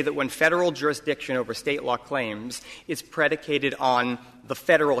to say that when federal jurisdiction over state law claims is predicated on the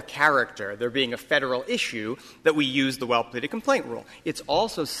federal character, there being a federal issue, that we use the well-pleaded complaint rule. It's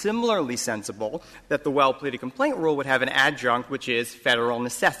also similarly sensible that the well-pleaded complaint rule would have an adjunct, which is federal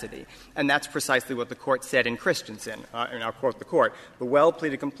necessity. And that's precisely what the Court said in Christensen. And I'll quote the Court. The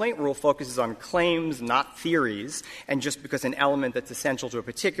well-pleaded complaint rule focuses on claims, not theories, and just because an element that's essential to a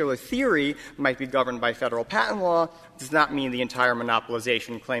particular theory might be governed by federal patent law does not mean the entire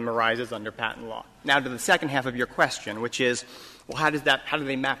monopolization claim arises under patent law. Now to the second half of your question, which is, well, how do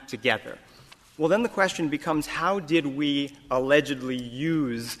they map together? Well, then the question becomes, how did we allegedly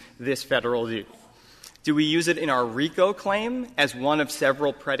use this federal duty? Do we use it in our RICO claim as one of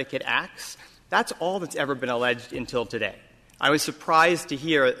several predicate acts? That's all that's ever been alleged until today. I was surprised to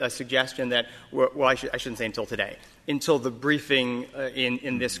hear a suggestion that, well, I shouldn't say until today, until the briefing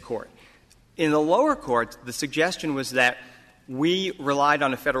in this Court. In the lower court, the suggestion was that we relied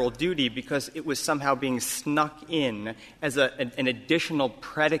on a federal duty because it was somehow being snuck in as an additional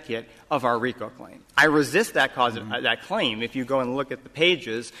predicate of our RICO claim. I resist that that claim. If you go and look at the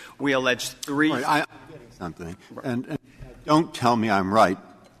pages, we allege three. Right, I'm getting something. And don't tell me I'm right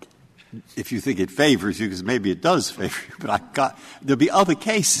if you think it favors you, because maybe it does favor you. But there'll be other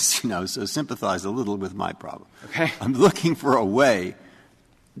cases, so sympathize a little with my problem. Okay. I'm looking for a way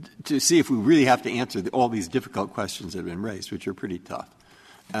to see if we really have to answer all these difficult questions that have been raised, which are pretty tough.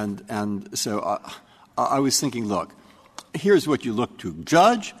 And so I was thinking, look, here's what you look to.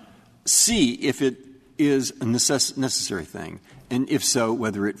 Judge, see if it is a necessary thing, and if so,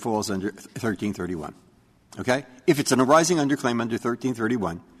 whether it falls under 1331. Okay? If it's an arising under claim under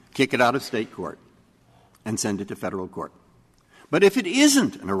 1331, kick it out of state court and send it to federal court. But if it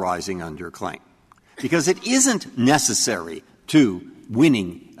isn't an arising under claim, because it isn't necessary to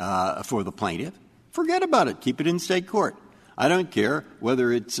winning for the plaintiff, forget about it. Keep it in state court. I don't care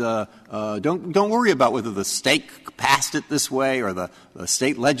whether it's don't worry about whether the state passed it this way or the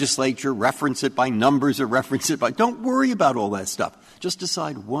state legislature reference it by numbers or reference it by. Don't worry about all that stuff. Just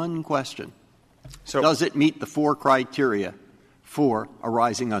decide one question. So, does it meet the 4 criteria for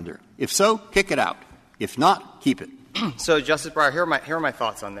arising under? If so, kick it out. If not, keep it. So, Justice Breyer, here are my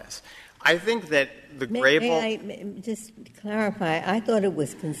thoughts on this. I think that the Grable. May I just clarify? I thought it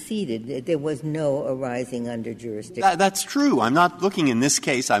was conceded that there was no arising under jurisdiction. That's true. I'm not looking in this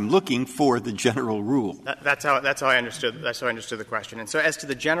case. I'm looking for the general rule. That's how I understood. That's how I understood the question. And so, as to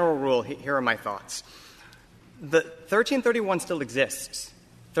the general rule, here are my thoughts. The 1331 still exists.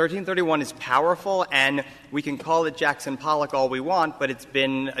 1331 is powerful, and we can call it Jackson Pollock all we want, but it's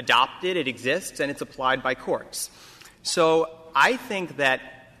been adopted, it exists, and it's applied by courts. So I think that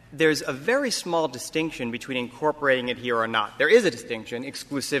there's a very small distinction between incorporating it here or not. There is a distinction,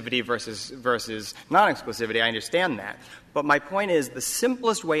 exclusivity versus non-exclusivity. I understand that. But my point is the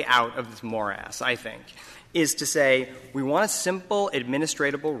simplest way out of this morass, I think, is to say we want a simple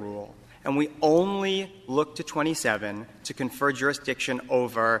administratable rule, and we only look to 27 to confer jurisdiction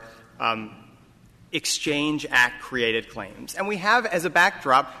over Exchange Act-created claims. And we have as a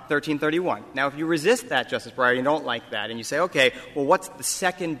backdrop 1331. Now, if you resist that, Justice Breyer, you don't like that, and you say, okay, well, what's the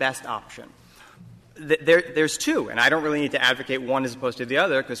second best option? There's two, and I don't really need to advocate one as opposed to the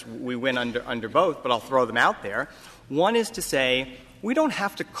other because we win under both, but I'll throw them out there. One is to say we don't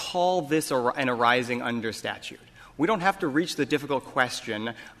have to call this an arising under statute. We don't have to reach the difficult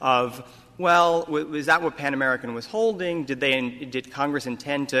question of, well, is that what Pan American was holding? Did Congress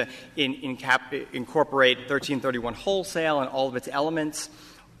intend to incorporate 1331 wholesale and all of its elements?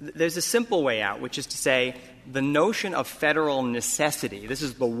 There's a simple way out, which is to say the notion of federal necessity — this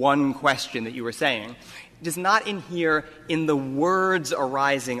is the one question that you were saying — does not inhere in the words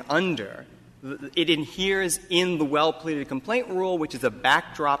arising under. It inheres in the well-pleaded complaint rule, which is a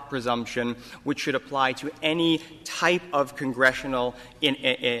backdrop presumption which should apply to any type of congressional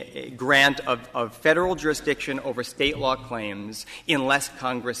grant of federal jurisdiction over state law claims unless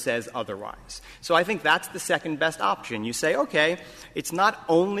Congress says otherwise. So I think that's the second best option. You say, okay, it's not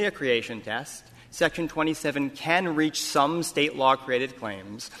only a creation test. Section 27 can reach some state law-created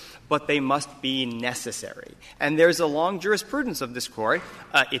claims, but they must be necessary. And there's a long jurisprudence of this Court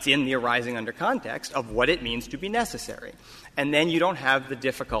 — it's in the arising under context — of what it means to be necessary. And then you don't have the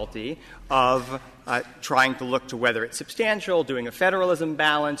difficulty of trying to look to whether it's substantial, doing a federalism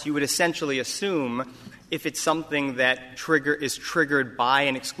balance. You would essentially assume if it's something that is triggered by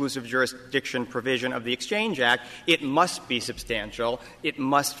an exclusive jurisdiction provision of the Exchange Act, it must be substantial. It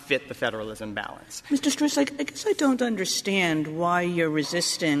must fit the federalism balance. Mr. Stris, I guess I don't understand why you're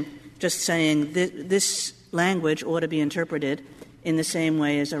resisting just saying this language ought to be interpreted in the same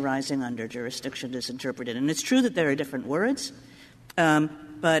way as arising under jurisdiction is interpreted. And it's true that there are different words,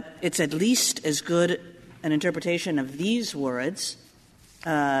 but it's at least as good an interpretation of these words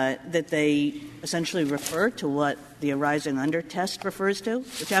that they essentially refer to what the arising under test refers to,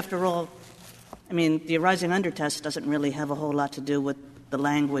 which, after all, I mean, the arising under test doesn't really have a whole lot to do with the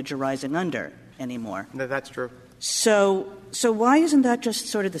language arising under anymore. No, that's true. So why isn't that just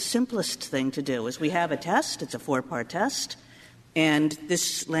sort of the simplest thing to do? Is we have a test, it's a 4-part test, and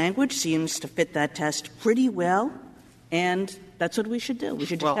this language seems to fit that test pretty well, and that's what we should do. We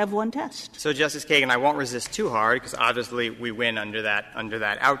should just have one test. So, Justice Kagan, I won't resist too hard because obviously we win under that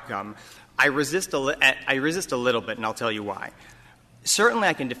outcome. I resist a little bit, and I'll tell you why. Certainly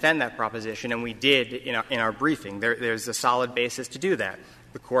I can defend that proposition, and we did in our briefing. There's a solid basis to do that.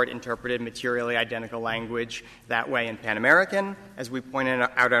 The Court interpreted materially identical language that way in Pan American. As we pointed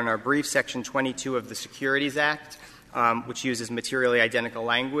out in our brief, Section 22 of the Securities Act, which uses materially identical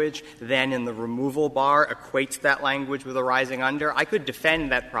language, then in the removal bar equates that language with arising under. I could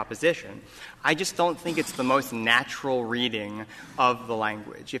defend that proposition. I just don't think it's the most natural reading of the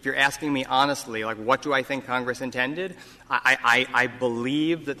language. If you're asking me honestly, like, what do I think Congress intended? I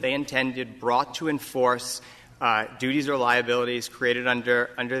believe that they intended brought to enforce duties or liabilities created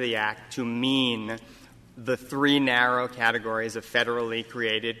under the Act to mean the 3 narrow categories of federally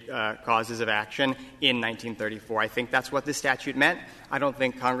created causes of action in 1934. I think that's what this statute meant. I don't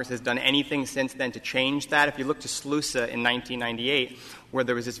think Congress has done anything since then to change that. If you look to SLUSA in 1998, where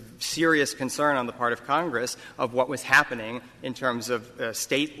there was this serious concern on the part of Congress of what was happening in terms of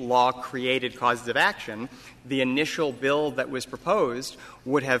state law-created causes of action, the initial bill that was proposed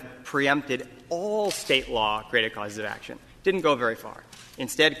would have preempted all state law-created causes of action. Didn't go very far.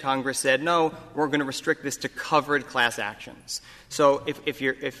 Instead, Congress said, no, we're going to restrict this to covered class actions. So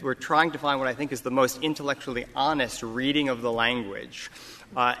if we're trying to find what I think is the most intellectually honest reading of the language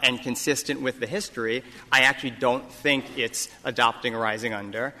and consistent with the history, I actually don't think it's adopting arising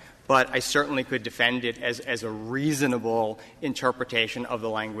under, but I certainly could defend it as a reasonable interpretation of the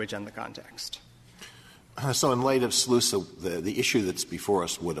language and the context. So in light of SLUSA, the issue that's before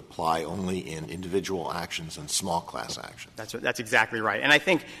us would apply only in individual actions and small class actions. That's exactly right. And I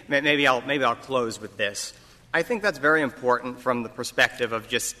think maybe I'll close with this. I think that's very important from the perspective of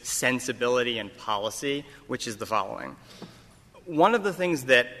just sensibility and policy, which is the following. One of the things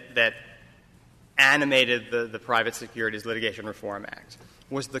that animated the Private Securities Litigation Reform Act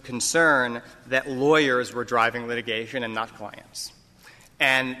was the concern that lawyers were driving litigation and not clients.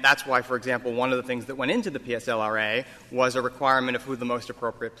 And that's why, for example, one of the things that went into the PSLRA was a requirement of who the most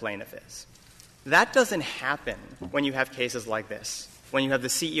appropriate plaintiff is. That doesn't happen when you have cases like this, when you have the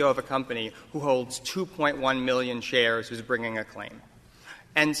CEO of a company who holds 2.1 million shares who's bringing a claim.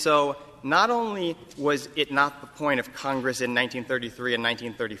 And so not only was it not the point of Congress in 1933 and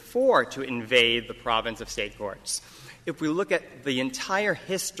 1934 to invade the province of state courts, if we look at the entire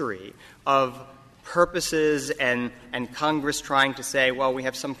history of purposes and Congress trying to say, well, we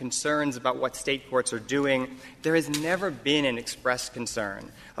have some concerns about what state courts are doing, there has never been an express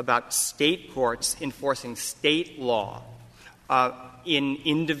concern about state courts enforcing state law in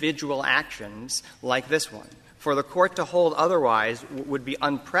individual actions like this one. For the Court to hold otherwise would be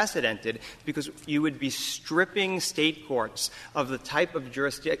unprecedented because you would be stripping state courts of the type of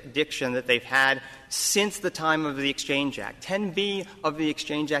jurisdiction that they've had since the time of the Exchange Act. 10b of the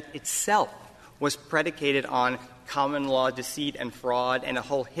Exchange Act itself was predicated on common law deceit and fraud and a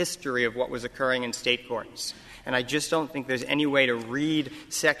whole history of what was occurring in state courts. And I just don't think there's any way to read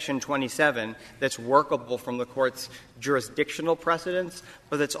Section 27 that's workable from the Court's jurisdictional precedents,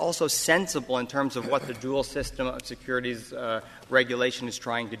 but that's also sensible in terms of what the dual system of securities regulation is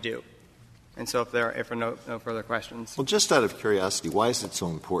trying to do. And so if there are no further questions. Well, just out of curiosity, why is it so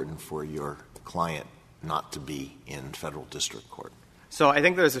important for your client not to be in federal district court? So I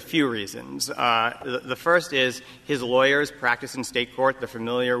think there's a few reasons. The first is his lawyers practice in state court. They're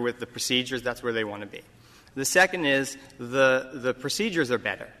familiar with the procedures. That's where they want to be. The second is the procedures are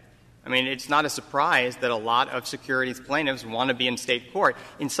better. I mean, it's not a surprise that a lot of securities plaintiffs want to be in state court.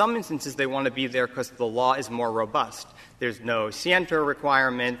 In some instances, they want to be there because the law is more robust. There's no scienter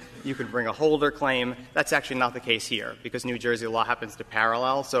requirement. You could bring a holder claim. That's actually not the case here because New Jersey law happens to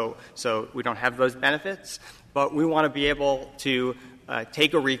parallel, so we don't have those benefits. But we want to be able to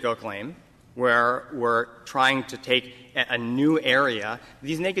take a RICO claim where we're trying to take a new area.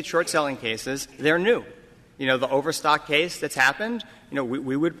 These naked short-selling cases, they're new. You know, the Overstock case that's happened, you know,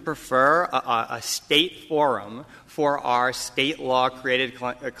 we would prefer a state forum for our state law-created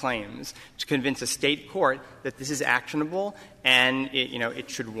claims to convince a state court that this is actionable and, it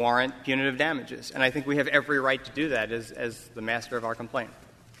should warrant punitive damages. And I think we have every right to do that as the master of our complaint.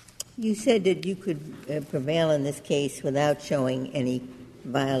 You said that you could prevail in this case without showing any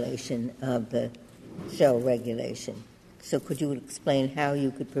violation of the show regulation. So could you explain how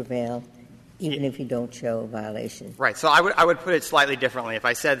you could prevail even if you don't show a violation? Right. So I would put it slightly differently. If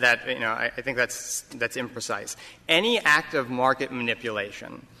I said that, I think that's imprecise. Any act of market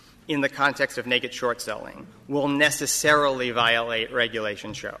manipulation in the context of naked short selling will necessarily violate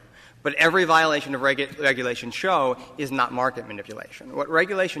regulation show. But every violation of regulation show is not market manipulation. What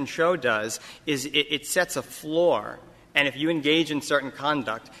regulation show does is it sets a floor, and if you engage in certain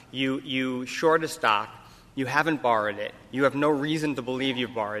conduct, you short a stock, you haven't borrowed it, you have no reason to believe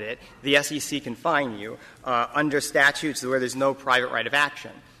you've borrowed it, the SEC can fine you under statutes where there's no private right of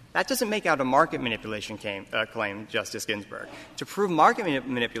action. That doesn't make out a market manipulation claim, Justice Ginsburg. To prove market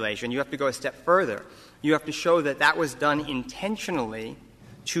manipulation, you have to go a step further. You have to show that that was done intentionally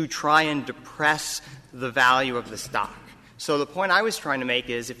to try and depress the value of the stock. So the point I was trying to make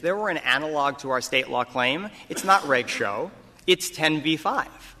is if there were an analog to our state law claim, it's not reg show, it's 10b-5.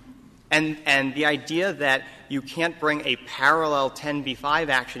 And the idea that you can't bring a parallel 10b-5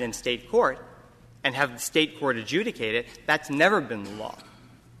 action in state court and have the state court adjudicate it, that's never been the law.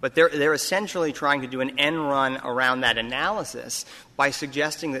 But they're essentially trying to do an end run around that analysis by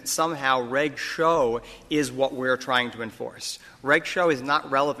suggesting that somehow reg show is what we're trying to enforce. Reg show is not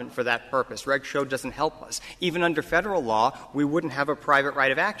relevant for that purpose. Reg show doesn't help us. Even under federal law, we wouldn't have a private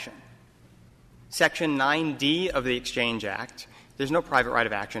right of action. Section 9D of the Exchange Act, there's no private right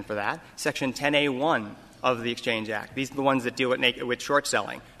of action for that. Section 10A1 of the Exchange Act, these are the ones that deal with short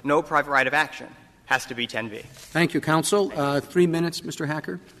selling. No private right of action. Has to be 10b. Thank you, counsel. 3 minutes, Mr.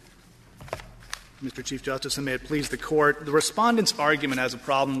 Hacker. Mr. Chief Justice, and may it please the Court, the Respondent's argument has a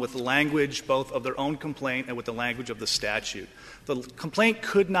problem with the language both of their own complaint and with the language of the statute. The complaint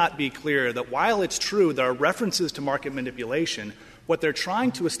could not be clearer that while it's true there are references to market manipulation, what they're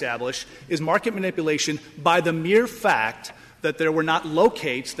trying to establish is market manipulation by the mere fact that there were not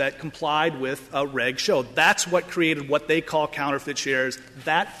locates that complied with a reg show. That's what created what they call counterfeit shares.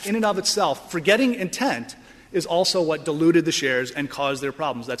 That, in and of itself, forgetting intent, is also what diluted the shares and caused their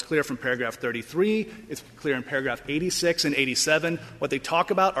problems. That's clear from paragraph 33. It's clear in paragraph 86 and 87. What they talk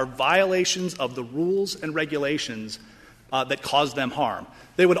about are violations of the rules and regulations that caused them harm.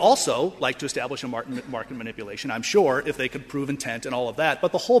 They would also like to establish a market manipulation, I'm sure, if they could prove intent and all of that.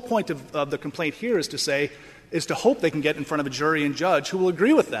 But the whole point of the complaint here is to hope they can get in front of a jury and judge who will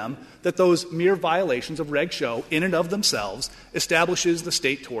agree with them that those mere violations of reg show in and of themselves establishes the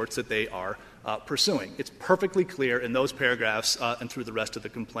state torts that they are pursuing. It's perfectly clear in those paragraphs and through the rest of the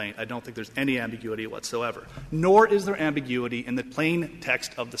complaint. I don't think there's any ambiguity whatsoever. Nor is there ambiguity in the plain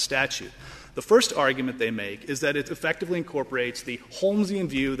text of the statute. The first argument they make is that it effectively incorporates the Holmesian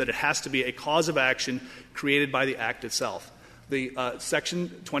view that it has to be a cause of action created by the Act itself. The Section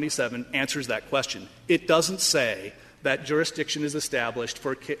 27 answers that question. It doesn't say that jurisdiction is established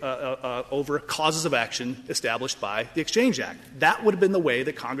for over causes of action established by the Exchange Act. That would have been the way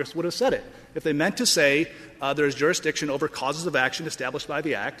that Congress would have said it. If they meant to say there is jurisdiction over causes of action established by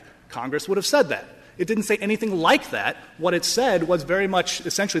the Act, Congress would have said that. It didn't say anything like that. What it said was very much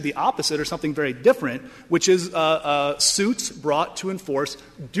essentially the opposite or something very different, which is suits brought to enforce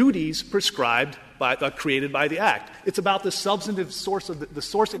duties prescribed by created by the Act. It's about the substantive source of the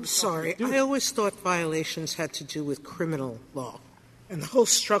source of the Sorry, duty. I always thought violations had to do with criminal law. And the whole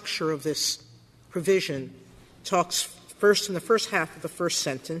structure of this provision talks first in the first half of the first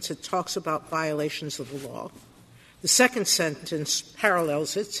sentence, it talks about violations of the law. The second sentence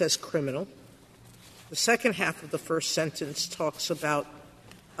parallels it, says criminal. The second half of the first sentence talks about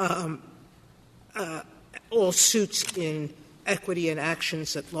all suits in equity and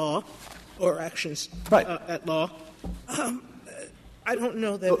actions at law, or actions at law. I don't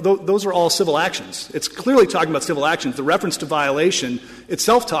know that. Those are all civil actions. It's clearly talking about civil actions. The reference to violation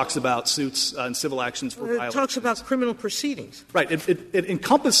itself talks about suits and civil actions for violations. It talks about criminal proceedings. Right. It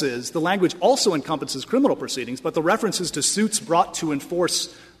encompasses, the language also encompasses criminal proceedings, but the references to suits brought to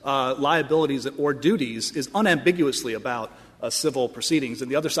enforce liabilities or duties is unambiguously about civil proceedings, and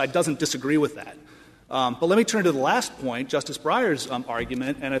the other side doesn't disagree with that. But let me turn to the last point, Justice Breyer's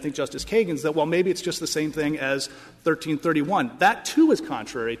argument, and I think Justice Kagan's, that, well, maybe it's just the same thing as 1331. That, too, is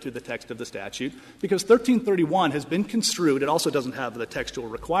contrary to the text of the statute, because 1331 has been construed — it also doesn't have the textual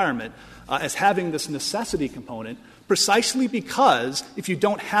requirement — as having this necessity component, precisely because if you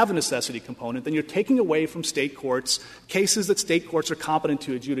don't have a necessity component, then you're taking away from State courts cases that State courts are competent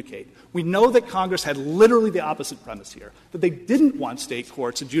to adjudicate. We know that Congress had literally the opposite premise here, that they didn't want State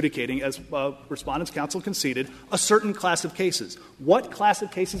courts adjudicating, as Respondents' Counsel conceded, a certain class of cases. What class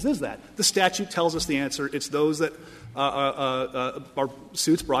of cases is that? The statute tells us the answer. It's those that are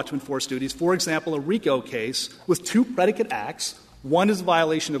suits brought to enforce duties. For example, a RICO case with two predicate acts. One is a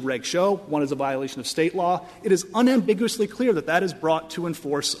violation of Reg Show, one is a violation of State law. It is unambiguously clear that that is brought to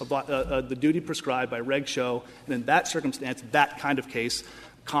enforce the duty prescribed by Reg Show, and in that circumstance, that kind of case,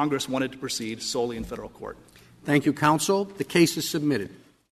 Congress wanted to proceed solely in Federal court. Thank you, counsel. The case is submitted.